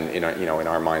have that in our, you know, in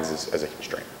our minds as a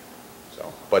constraint.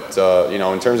 So, but you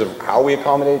know, in terms of how we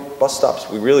accommodate bus stops,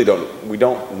 we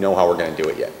don't know how we're going to do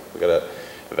it yet. We got to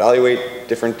evaluate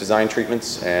different design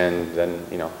treatments and then,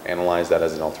 you know, analyze that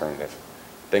as an alternative.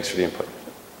 Thanks for the input.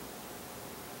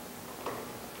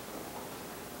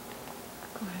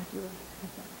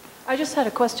 I just had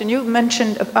a question. You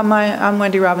mentioned, I'm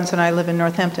Wendy Robinson, I live in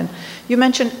Northampton. You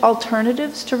mentioned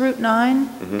alternatives to Route 9.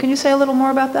 Mm-hmm. Can you say a little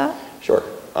more about that? Sure.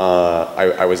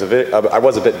 I was a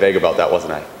bit vague about that,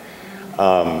 wasn't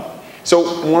I?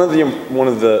 So one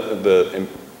of the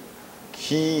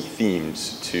key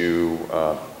themes to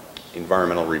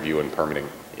environmental review and permitting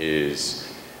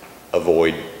is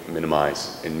avoid,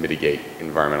 minimize, and mitigate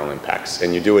environmental impacts.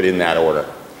 And you do it in that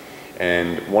order.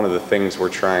 And one of the things we're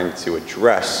trying to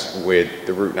address with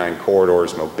the Route 9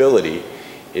 corridor's mobility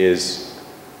is,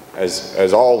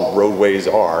 as all roadways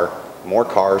are, more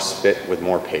cars fit with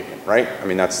more pavement, right? I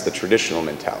mean, that's the traditional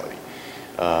mentality.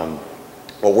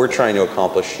 What we're trying to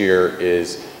accomplish here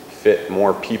is fit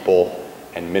more people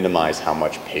and minimize how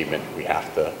much pavement we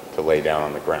have to lay down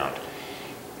on the ground.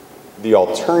 The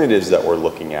alternatives that we're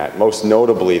looking at, most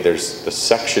notably, there's the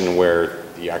section where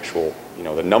the actual, you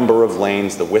know, the number of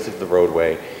lanes, the width of the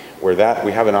roadway, where that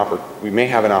we may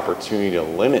have an opportunity to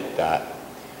limit that.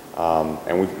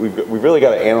 And we've really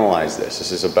got to analyze this.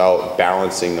 This is about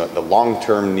balancing the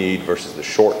long-term need versus the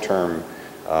short-term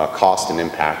cost and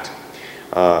impact.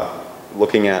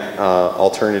 Looking at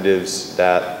alternatives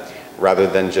that, rather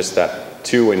than just that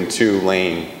 2-in-2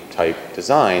 lane type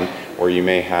design, where you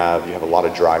have a lot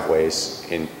of driveways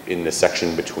in the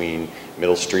section between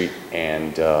Middle Street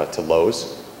and to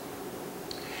Lowe's.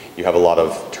 You have a lot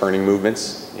of turning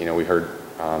movements. You know, we heard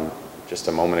just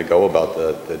a moment ago about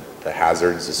the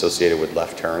hazards associated with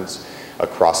left turns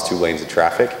across 2 lanes of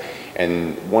traffic.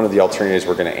 And one of the alternatives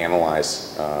we're going to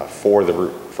analyze for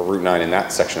Route 9 in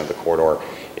that section of the corridor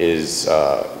is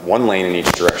 1 lane in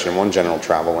each direction, 1 general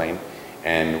travel lane,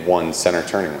 and 1 center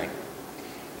turning lane.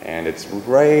 And it's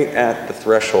right at the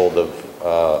threshold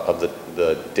of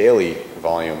the daily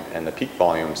volume and the peak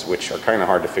volumes, which are kind of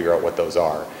hard to figure out what those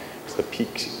are. So the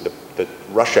peak, the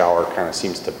rush hour kind of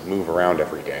seems to move around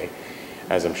every day,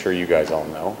 as I'm sure you guys all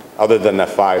know. Other than the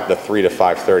 3 to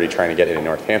 5:30 trying to get into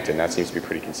Northampton, that seems to be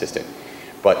pretty consistent.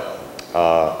 But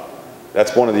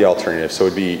that's one of the alternatives. So it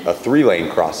would be a 3-lane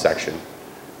cross section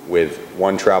with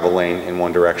one travel lane in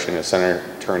one direction, a center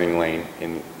turning lane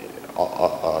in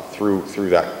through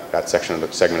that segment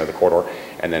of the corridor,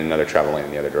 and then another travel lane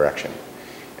in the other direction.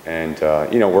 And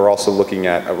you know, we're also looking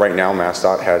at right now.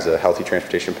 MassDOT has a Healthy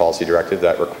Transportation Policy Directive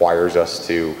that requires us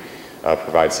to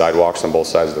provide sidewalks on both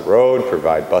sides of the road,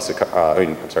 provide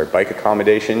bike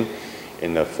accommodation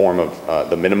in the form of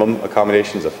the minimum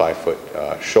accommodations, a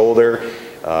 5-foot shoulder.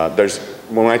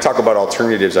 When I talk about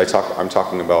alternatives, I'm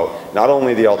talking about not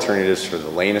only the alternatives for the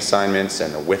lane assignments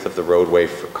and the width of the roadway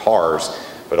for cars,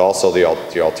 but also the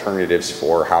alternatives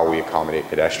for how we accommodate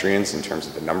pedestrians in terms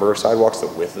of the number of sidewalks, the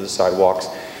width of the sidewalks,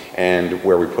 and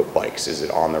where we put bikes. Is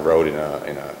it on the road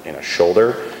in a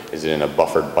shoulder? Is it in a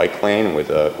buffered bike lane with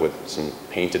some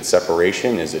painted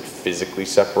separation? Is it physically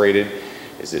separated?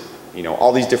 Is it, you know,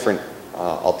 all these different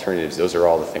alternatives? Those are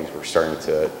all the things we're starting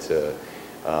to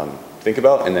think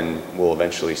about, and then we'll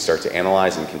eventually start to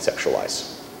analyze and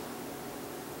conceptualize.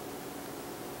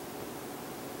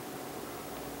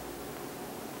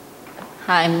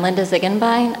 Hi, I'm Linda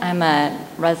Ziegenbein. I'm a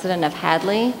resident of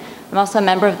Hadley. I'm also a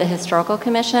member of the Historical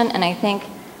Commission, and I think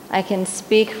I can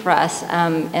speak for us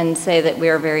and say that we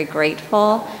are very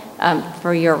grateful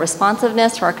for your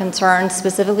responsiveness to our concerns,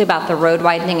 specifically about the road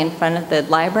widening in front of the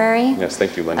library. Yes,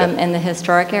 thank you, Linda. In the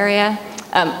historic area.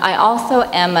 I also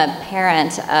am a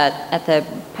parent at the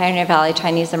Pioneer Valley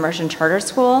Chinese Immersion Charter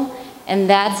School, and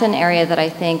that's an area that I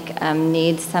think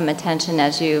needs some attention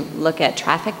as you look at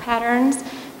traffic patterns.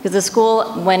 Because the school,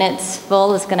 when it's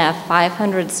full, is going to have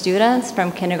 500 students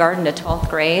from kindergarten to 12th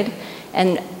grade.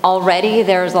 And already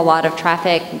there's a lot of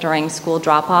traffic during school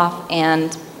drop-off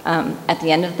and at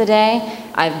the end of the day.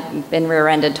 I've been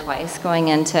rear-ended twice going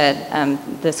into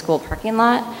the school parking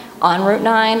lot on Route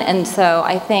 9. And so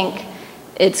I think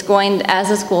it's going, as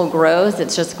the school grows,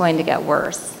 it's just going to get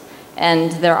worse.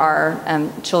 And there are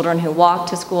children who walk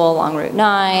to school along Route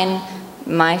 9.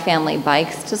 My family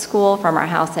bikes to school from our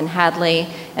house in Hadley.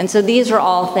 And so these are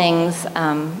all things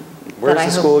Where's the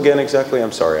school again exactly?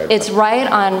 I'm sorry. It's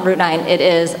right on Route 9. It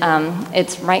is,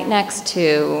 it's right next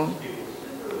to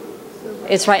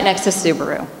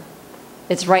Subaru.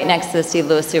 It's right next to the Steve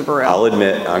Lewis Subaru. I'll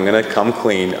admit, I'm going to come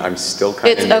clean. I'm still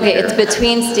kind of okay, it's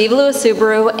between Steve Lewis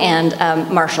Subaru and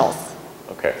Marshall's.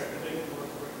 Okay.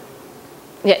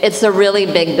 Yeah, it's a really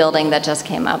big building that just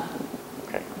came up.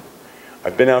 Okay.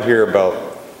 I've been out here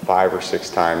about 5 or 6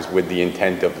 times with the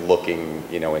intent of looking,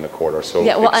 you know, in the corridor. So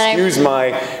yeah, well, excuse my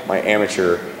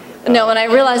amateur. No, and I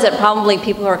realize that probably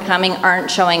people who are coming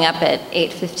aren't showing up at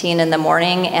 8:15 in the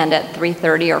morning and at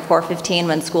 3:30 or 4:15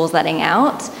 when school's letting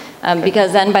out.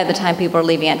 Because then by the time people are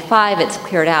leaving at 5, it's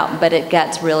cleared out, but it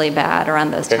gets really bad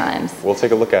around those times. We'll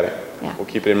take a look at it. Yeah. We'll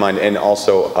keep it in mind. And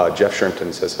also, Jeff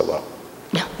Shrimpton says hello.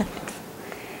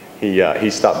 He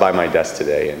stopped by my desk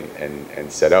today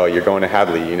and said, "Oh, you're going to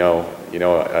Hadley.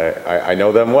 I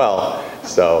know them well."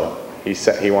 So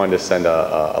he wanted to send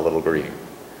a little greeting.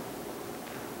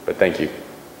 But thank you.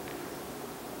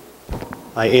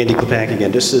 Hi, Andy Klepak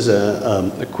again. This is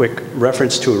a quick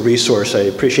reference to a resource. I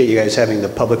appreciate you guys having the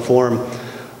public forum.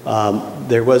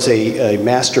 There was a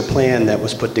master plan that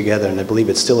was put together, and I believe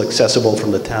it's still accessible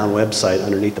from the town website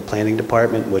underneath the planning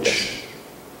department, which...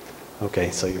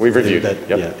 Okay, so we've reviewed that.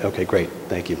 Yep. Yeah. Okay, great.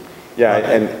 Thank you. Yeah,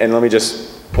 and let me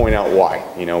just point out why.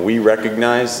 We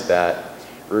recognize that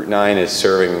Route 9 is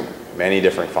serving many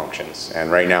different functions,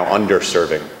 and right now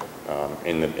underserving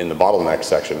in the bottleneck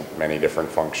section many different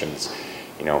functions.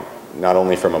 Not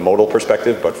only from a modal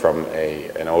perspective, but from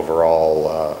an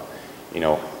overall,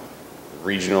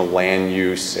 regional land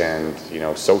use and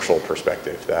social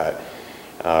perspective. That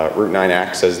Route 9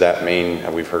 acts as that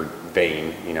main, we've heard,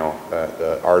 vein,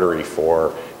 the artery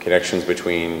for connections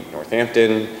between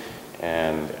Northampton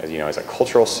and as a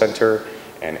cultural center,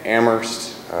 and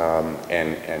Amherst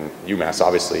and UMass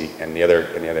obviously, and the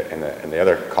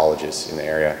other colleges in the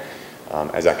area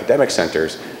as academic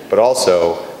centers. But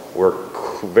also we're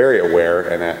very aware,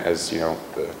 and as your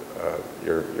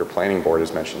planning board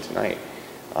has mentioned tonight,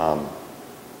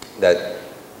 that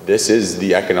this is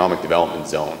the economic development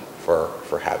zone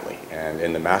for Hadley, and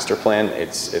in the master plan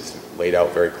it's laid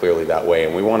out very clearly that way,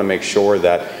 and we want to make sure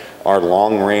that our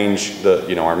long range,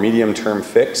 our medium term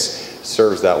fix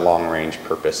serves that long range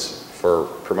purpose for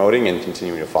promoting and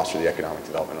continuing to foster the economic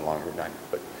development along Route 9.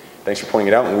 But thanks for pointing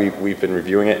it out, and we've been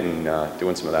reviewing it and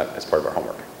doing some of that as part of our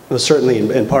homework. Well, certainly,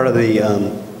 and part of the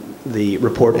the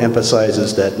report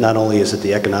emphasizes that not only is it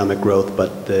the economic growth,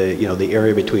 but the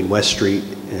area between West Street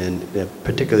and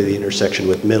particularly the intersection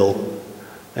with Middle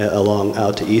along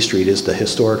out to East Street is the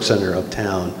historic center of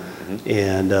town.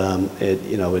 And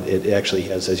it actually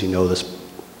has, as you know,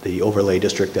 the overlay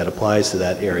district that applies to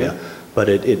that area. But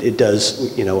it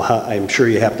does, I'm sure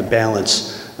you have to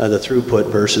balance the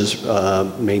throughput versus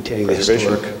maintaining the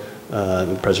historic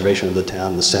preservation of the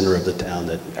town, the center of the town.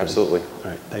 Absolutely.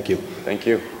 All right, thank you. Thank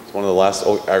you. It's one of the last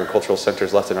agricultural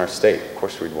centers left in our state. Of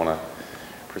course, we'd want to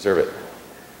preserve it.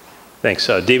 Thanks.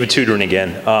 David Tudrin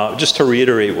again. Just to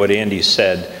reiterate what Andy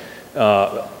said,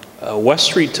 West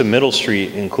Street to Middle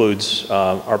Street includes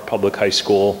our public high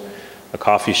school, a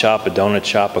coffee shop, a donut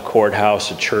shop, a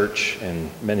courthouse, a church,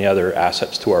 and many other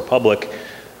assets to our public.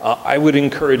 I would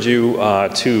encourage you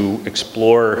to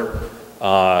explore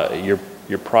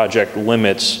your project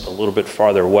limits a little bit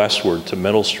farther westward to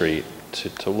Middle Street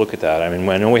to look at that. I mean,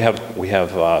 I know we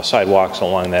have sidewalks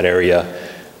along that area,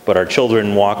 but our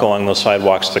children walk along those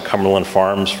sidewalks to Cumberland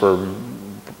Farms for,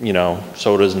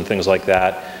 sodas and things like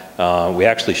that. We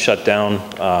actually shut down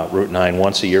Route 9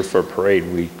 once a year for a parade.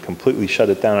 We completely shut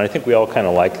it down. And I think we all kind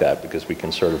of like that because we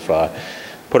can sort of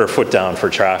put our foot down for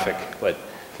traffic. But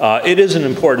it is an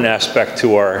important aspect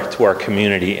to our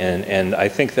community, and I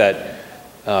think that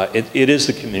it is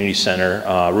the community center.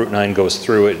 Route 9 goes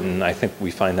through it, and I think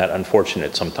we find that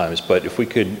unfortunate sometimes. But if we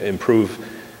could improve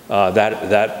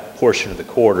that portion of the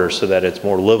corridor so that it's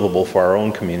more livable for our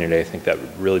own community, I think that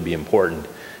would really be important.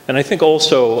 And I think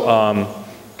also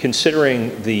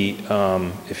considering the,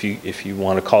 if you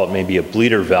want to call it maybe a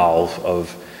bleeder valve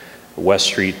of West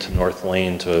Street to North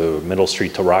Lane to Middle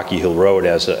Street to Rocky Hill Road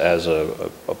as a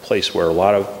place where a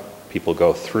lot of people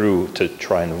go through to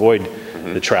try and avoid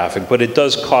the traffic, but it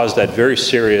does cause that very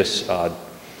serious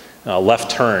left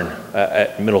turn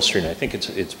at Middle Street. I think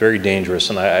it's very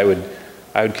dangerous, and I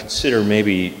would consider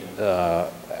maybe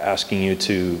asking you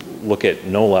to look at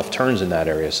no left turns in that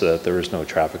area so that there is no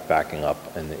traffic backing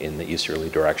up in the easterly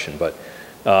direction. But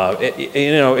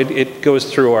it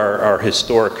goes through our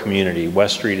historic community.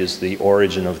 West Street is the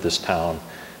origin of this town,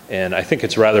 and I think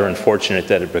it's rather unfortunate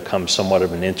that it becomes somewhat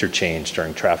of an interchange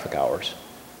during traffic hours.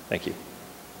 Thank you.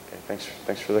 Okay,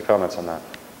 thanks for the comments on that.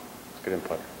 It's good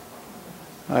input.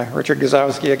 Hi, Richard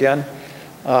Gazowski again.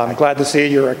 I'm glad to see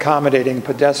you're accommodating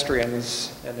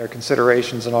pedestrians and their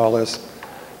considerations and all this.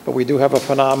 But we do have a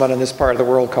phenomenon in this part of the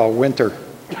world called winter.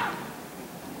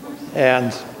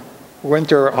 And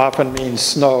winter often means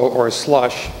snow or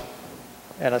slush.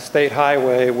 And a state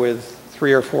highway with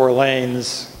 3 or 4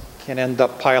 lanes can end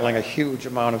up piling a huge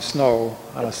amount of snow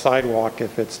on a sidewalk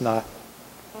if it's not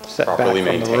set properly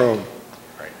back from the road.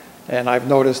 Right. And I've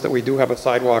noticed that we do have a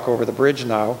sidewalk over the bridge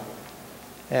now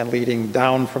and leading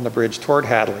down from the bridge toward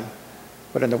Hadley.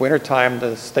 But in the wintertime,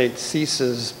 the state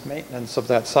ceases maintenance of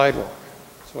that sidewalk.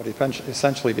 So it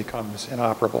essentially becomes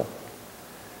inoperable.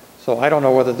 So I don't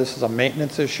know whether this is a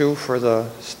maintenance issue for the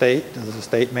state. Does the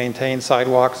state maintain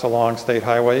sidewalks along state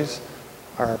highways?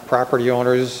 Are property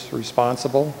owners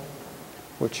responsible,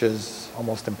 which is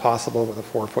almost impossible with a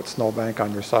 4-foot snowbank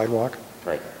on your sidewalk?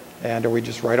 Right. And do we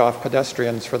just write off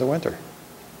pedestrians for the winter?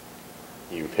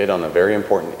 You've hit on a very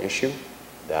important issue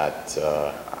that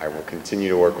I will continue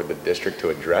to work with the district to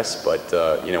address, but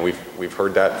we've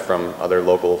heard that from other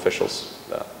local officials,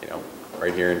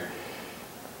 right here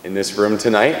in this room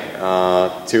tonight,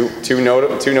 two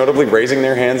notably raising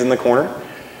their hands in the corner.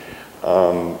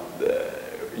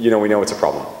 We know it's a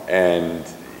problem, and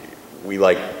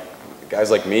guys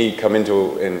like me come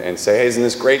into and say, hey, isn't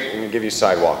this great? We're going to give you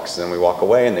sidewalks. And then we walk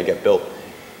away and they get built.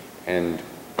 And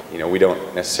we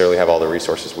don't necessarily have all the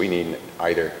resources we need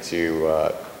either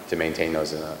to maintain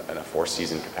those in a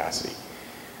 4-season capacity.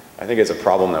 I think it's a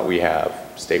problem that we have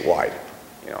statewide.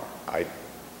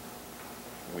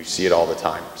 We see it all the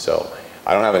time. So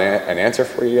I don't have an answer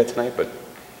for you yet tonight, but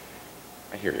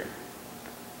I hear you.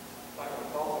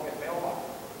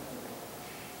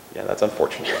 Yeah, that's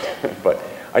unfortunate, but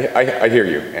I hear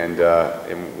you,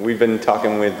 and we've been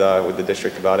talking with the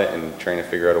district about it and trying to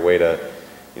figure out a way to,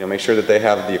 make sure that they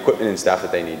have the equipment and staff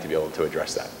that they need to be able to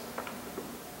address that.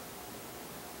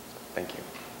 Thank you.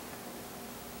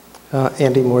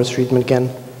 Andy Morris Friedman again.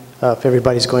 If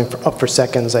everybody's going up for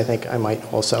seconds, I think I might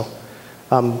also.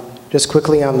 Just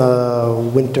quickly on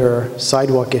the winter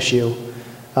sidewalk issue,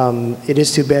 it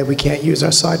is too bad we can't use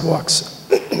our sidewalks,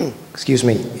 excuse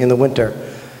me, in the winter.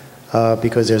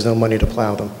 Because there's no money to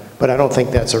plow them. But I don't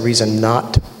think that's a reason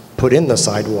not to put in the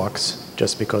sidewalks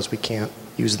just because we can't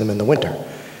use them in the winter.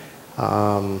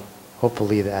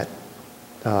 Hopefully that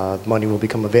money will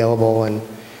become available and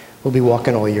we'll be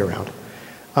walking all year round.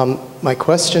 My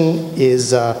question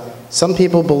is, some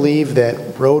people believe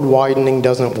that road widening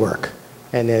doesn't work,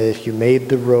 and that if you made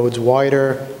the roads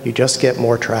wider, you just get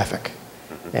more traffic,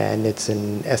 and it's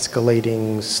an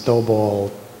escalating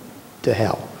snowball to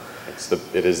hell.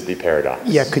 It is the paradox.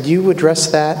 Yeah, could you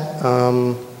address that?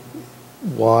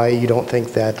 Why you don't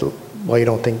think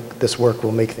this work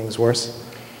will make things worse?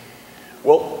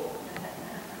 Well,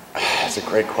 that's a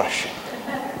great question.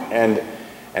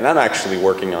 And I'm actually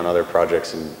working on other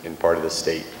projects in part of the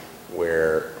state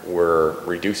where we're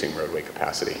reducing roadway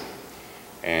capacity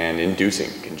and inducing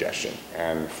congestion.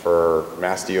 And for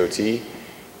Mass DOT,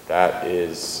 that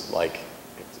is like,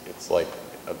 it's like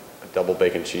a double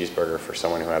bacon cheeseburger for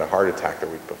someone who had a heart attack the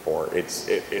week before.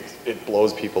 It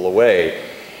blows people away.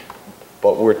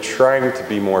 But we're trying to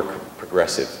be more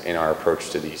progressive in our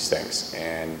approach to these things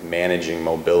and managing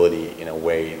mobility in a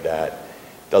way that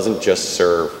doesn't just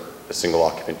serve a single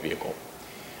occupant vehicle.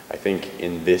 I think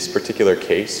in this particular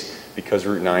case, because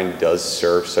Route 9 does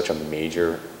serve such a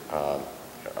major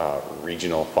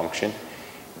regional function,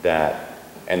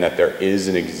 and that there is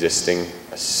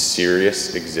a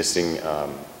serious existing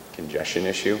congestion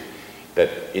issue, that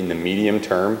in the medium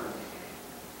term,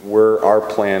 our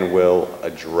plan will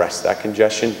address that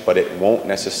congestion, but it won't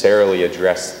necessarily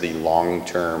address the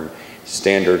long-term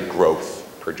standard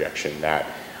growth projection that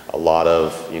a lot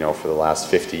of, for the last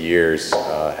 50 years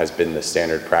has been the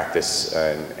standard practice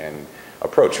and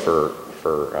approach for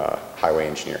highway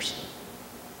engineers.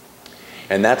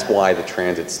 And that's why the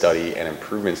transit study and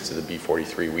improvements to the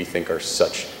B43 we think are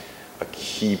such a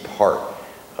key part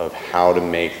of how to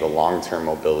make the long-term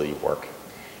mobility work.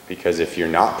 Because if you're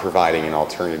not providing an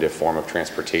alternative form of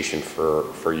transportation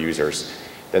for users,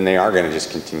 then they are going to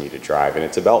just continue to drive. And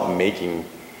it's about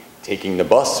taking the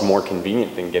bus more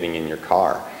convenient than getting in your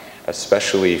car,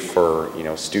 especially for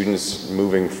students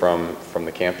moving from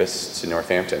the campus to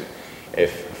Northampton.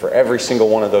 If for every single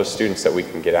one of those students that we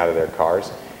can get out of their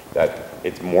cars, that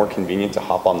it's more convenient to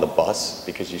hop on the bus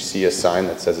because you see a sign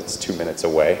that says it's 2 minutes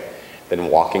away than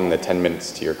walking the 10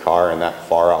 minutes to your car in that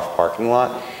far off parking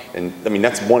lot. And I mean,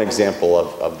 that's one example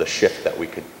of the shift that we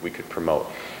could promote.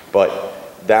 But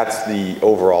that's the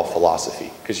overall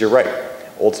philosophy, because you're right.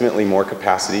 Ultimately, more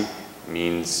capacity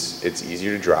means it's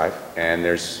easier to drive, and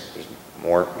there's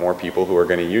more people who are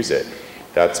going to use it.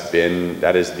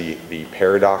 That is the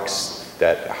paradox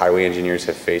that highway engineers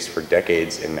have faced for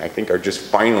decades, and I think are just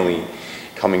finally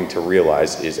coming to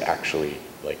realize is actually,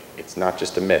 like, it's not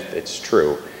just a myth, it's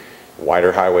true.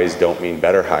 Wider highways don't mean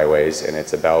better highways, and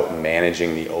it's about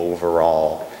managing the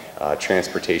overall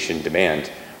transportation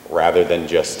demand rather than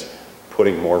just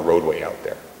putting more roadway out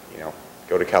there.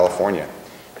 Go to California.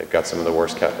 They've got some of the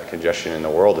worst congestion in the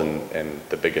world and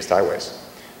the biggest highways.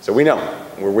 So we know,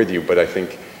 we're with you, but I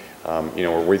think,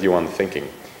 we're with you on the thinking.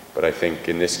 But I think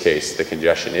in this case, the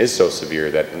congestion is so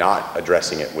severe that not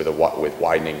addressing it with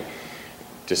widening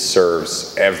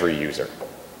disserves every user,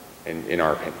 in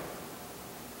our opinion.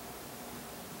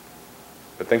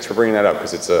 But thanks for bringing that up,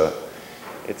 because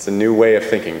it's a new way of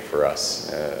thinking for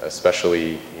us,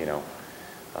 especially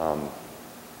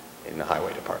in the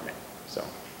highway department. So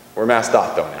we're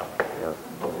MassDOT though now.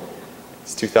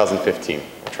 It's 2015.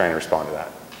 We're trying to respond to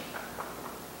that.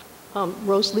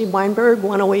 Rosalie Weinberg,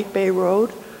 108 Bay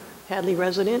Road, Hadley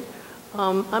resident.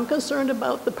 I'm concerned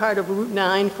about the part of Route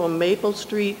 9 from Maple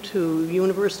Street to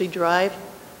University Drive,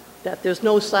 that there's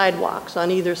no sidewalks on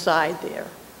either side there.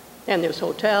 And there's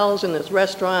hotels, and there's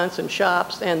restaurants and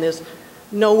shops, and there's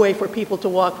no way for people to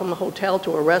walk from a hotel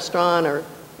to a restaurant or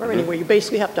anywhere. You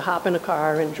basically have to hop in a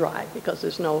car and drive because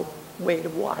there's no way to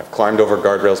walk. I've climbed over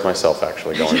guardrails myself,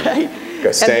 actually,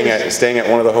 staying at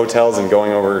one of the hotels and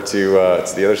going over to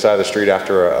the other side of the street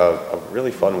after a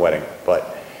really fun wedding,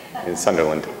 but in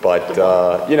Sunderland. But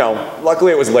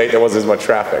luckily it was late. There wasn't as much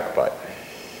traffic, but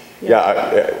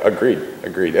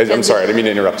agreed. I'm sorry, I didn't mean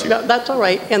to interrupt you. No, that's all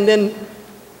right. And then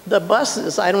the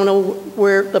buses, I don't know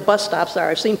where the bus stops are.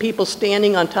 I've seen people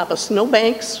standing on top of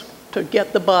snowbanks to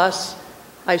get the bus.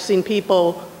 I've seen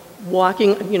people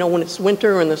walking, when it's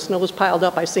winter and the snow is piled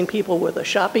up. I've seen people with a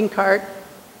shopping cart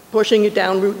pushing it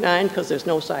down Route 9 because there's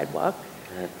no sidewalk.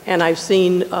 Right. And I've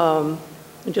seen,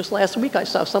 just last week I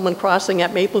saw someone crossing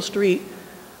at Maple Street.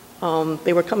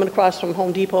 They were coming across from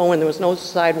Home Depot and there was no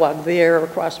sidewalk there or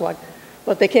crosswalk.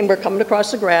 But they were coming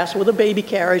across the grass with a baby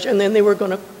carriage, and then they were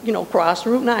going to, cross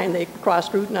Route 9. They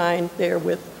crossed Route 9 there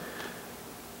with,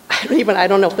 I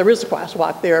don't know if there is a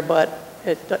crosswalk there, but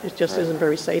it just isn't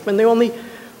very safe. And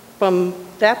from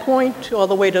that point to all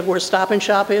the way to where Stop and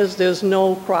Shop is, there's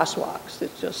no crosswalks.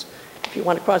 It's just, if you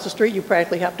want to cross the street, you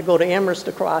practically have to go to Amherst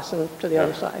to cross and to the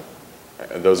other side.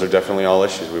 And those are definitely all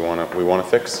issues we want to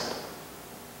fix.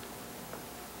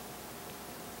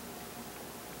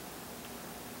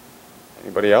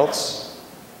 Anybody else?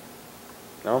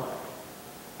 No?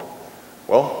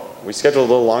 Well, we scheduled a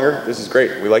little longer. This is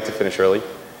great. We like to finish early.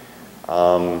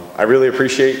 I really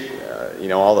appreciate, you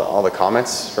know, all the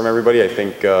comments from everybody. I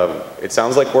think it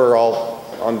sounds like we're all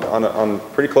on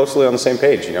pretty closely on the same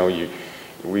page. You know,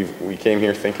 we came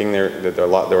here thinking there were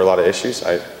a lot of issues.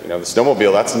 You know, the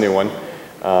snowmobile, that's a new one.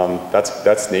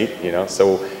 That's neat. You know,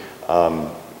 so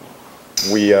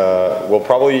we'll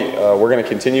probably we're going to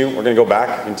continue. We're going to go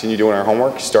back, continue doing our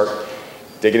homework, start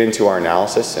digging into our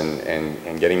analysis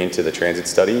and getting into the transit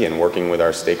study and working with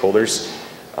our stakeholders.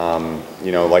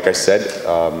 You know, like I said,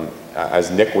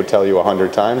 as Nick would tell you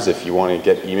 100 times, if you want to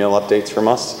get email updates from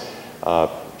us,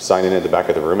 sign in at the back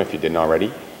of the room if you didn't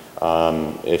already.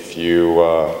 If you,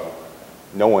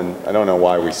 no one, I don't know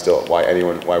why we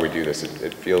do this.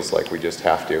 It feels like we just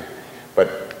have to.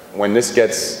 But when this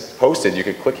gets posted, you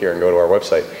could click here and go to our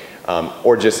website,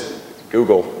 or just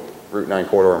Google Route 9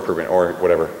 corridor improvement or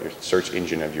whatever, your search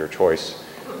engine of your choice.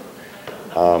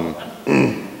 Is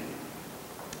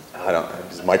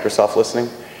Microsoft listening?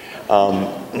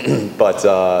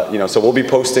 You know, so we'll be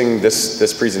posting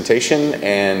this presentation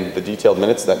and the detailed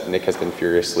minutes that Nick has been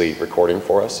furiously recording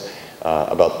for us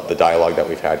about the dialogue that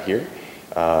we've had here.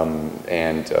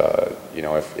 You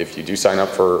know, if you do sign up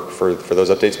for those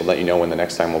updates, we'll let you know when the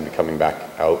next time we'll be coming back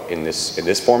out in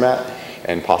this format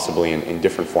and possibly in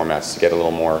different formats to get a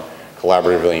little more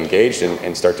collaboratively engaged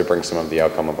and start to bring some of the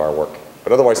outcome of our work.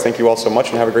 But otherwise, thank you all so much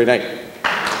and have a great night.